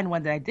did find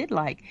one that I did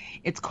like.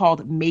 It's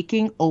called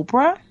Making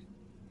Oprah.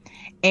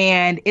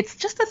 And it's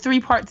just a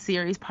 3-part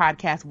series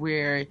podcast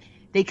where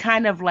they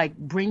kind of like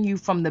bring you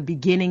from the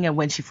beginning of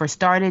when she first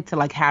started to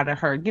like how to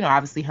her,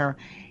 obviously her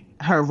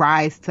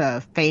rise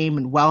to fame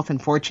and wealth and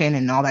fortune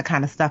and all that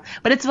kind of stuff.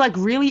 But it's like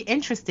really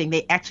interesting.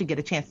 They actually get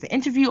a chance to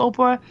interview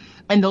Oprah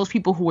and those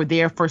people who were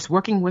there first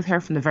working with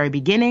her from the very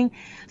beginning.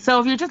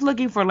 So if you're just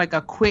looking for like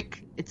a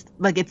quick, it's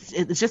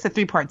just a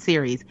 3-part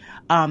series,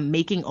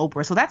 Making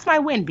Oprah. So that's my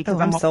win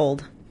because I'm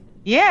sold.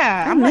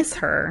 Yeah. I miss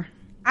her.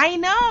 I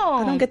know.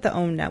 I don't get the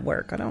OWN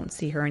network. I don't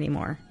see her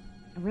anymore.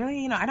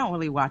 Really? I don't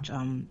really watch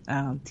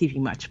TV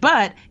much.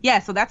 But yeah,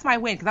 so that's my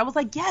win. Because I was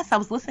like, yes, I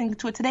was listening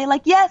to it today.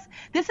 Like, yes,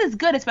 this is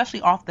good,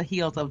 especially off the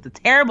heels of the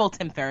terrible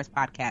Tim Ferriss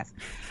podcast.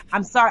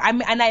 I'm sorry.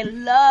 And I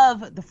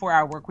love the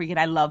 4-Hour Workweek and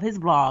I love his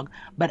blog.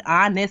 But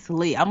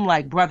honestly, I'm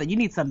like, brother, you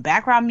need some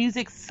background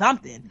music,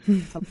 something.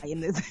 In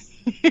this.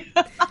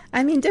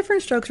 I mean,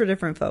 different strokes for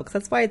different folks.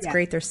 That's why it's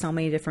great. There's so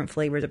many different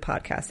flavors of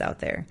podcasts out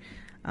there.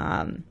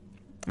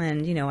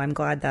 And, I'm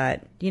glad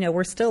that,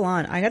 we're still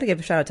on. I got to give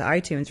a shout out to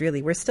iTunes,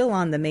 really. We're still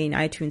on the main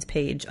iTunes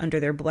page under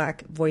their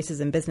Black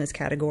Voices in Business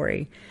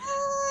category.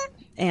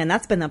 And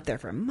that's been up there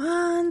for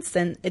months.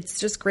 And it's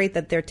just great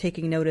that they're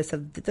taking notice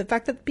of the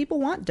fact that people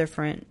want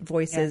different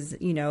voices,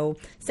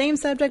 same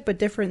subject, but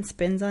different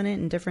spins on it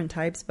and different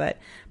types. But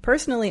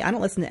personally, I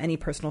don't listen to any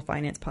personal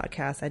finance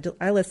podcasts.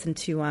 I listen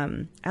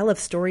to, I love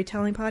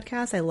storytelling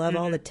podcasts. I love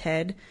all the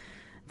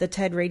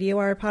TED Radio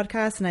Hour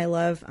podcast, and I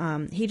love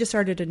he just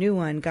started a new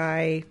one,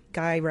 Guy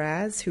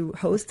Raz, who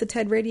hosts the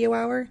TED Radio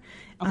Hour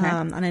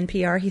on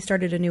NPR. He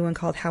started a new one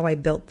called How I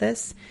Built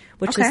This,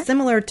 which is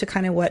similar to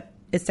kind of what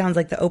it sounds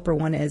like the Oprah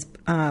one is.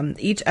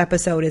 Each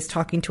episode is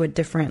talking to a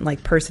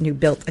different person who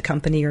built a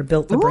company or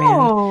built a brand.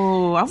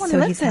 Oh, I want to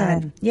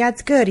listen.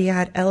 It's good. He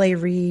had L.A.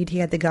 Reid. He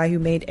had the guy who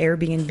made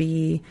Airbnb.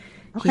 He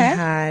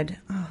had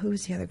who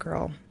was the other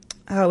girl?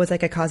 Oh, it was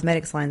like a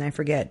cosmetics line. I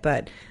forget,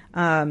 but.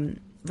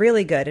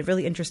 Really good and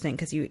really interesting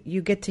because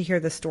you get to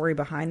hear the story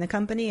behind the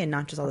company and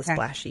not just all the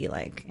splashy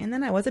and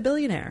then I was a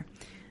billionaire.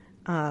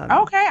 I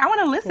want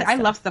to listen. I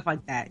love stuff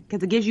like that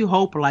because it gives you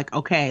hope.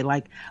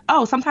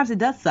 Sometimes it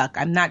does suck.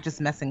 I'm not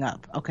just messing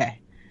up. Okay.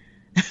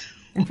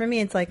 And for me,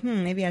 it's like,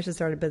 maybe I should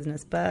start a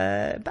business,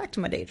 but back to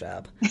my day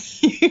job.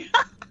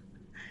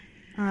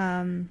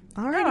 All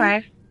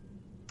right.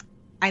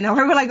 I know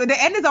we're like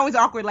the end is always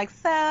awkward. Like,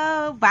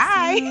 so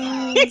bye.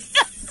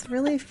 It's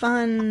really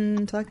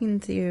fun talking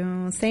to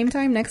you. Same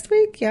time next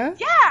week, yeah?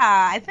 Yeah,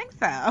 I think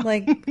so.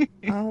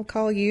 I'll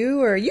call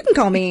you, or you can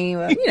call me.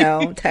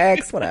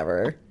 Text,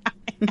 whatever.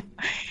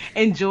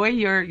 Enjoy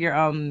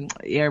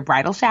your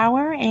bridal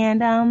shower,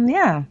 and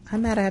yeah.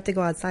 I'm mad I have to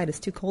go outside. It's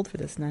too cold for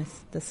this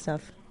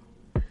stuff.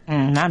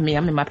 Not me.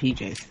 I'm in my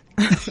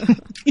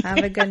PJs. Have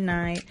a good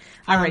night.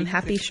 All right.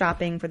 Happy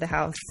shopping for the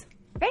house.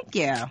 Thank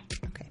you.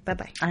 Okay.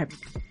 Bye-bye. All right.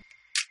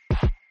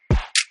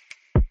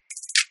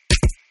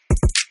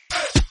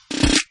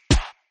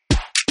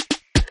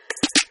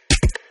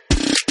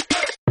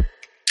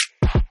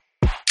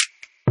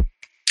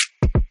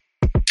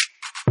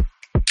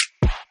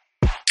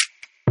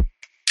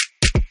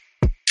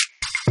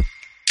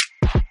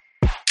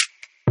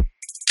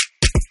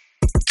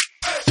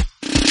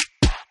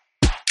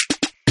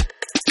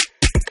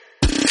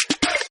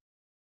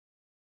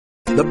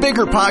 The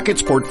Bigger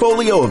Pockets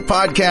portfolio of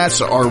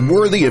podcasts are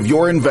worthy of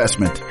your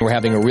investment. We're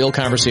having a real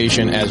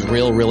conversation as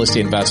real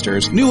estate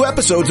investors. New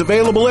episodes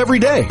available every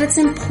day. It's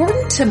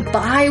important to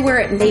buy where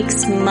it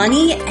makes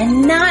money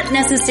and not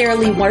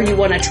necessarily where you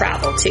want to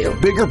travel to.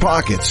 Bigger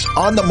Pockets,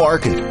 On the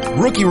Market,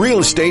 Rookie Real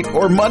Estate,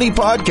 or Money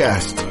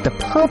Podcast. The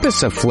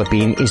purpose of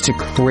flipping is to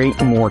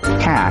create more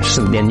cash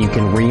so then you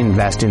can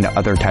reinvest into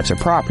other types of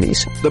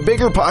properties. The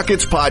Bigger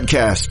Pockets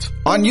Podcast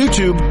on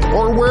YouTube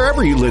or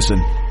wherever you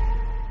listen.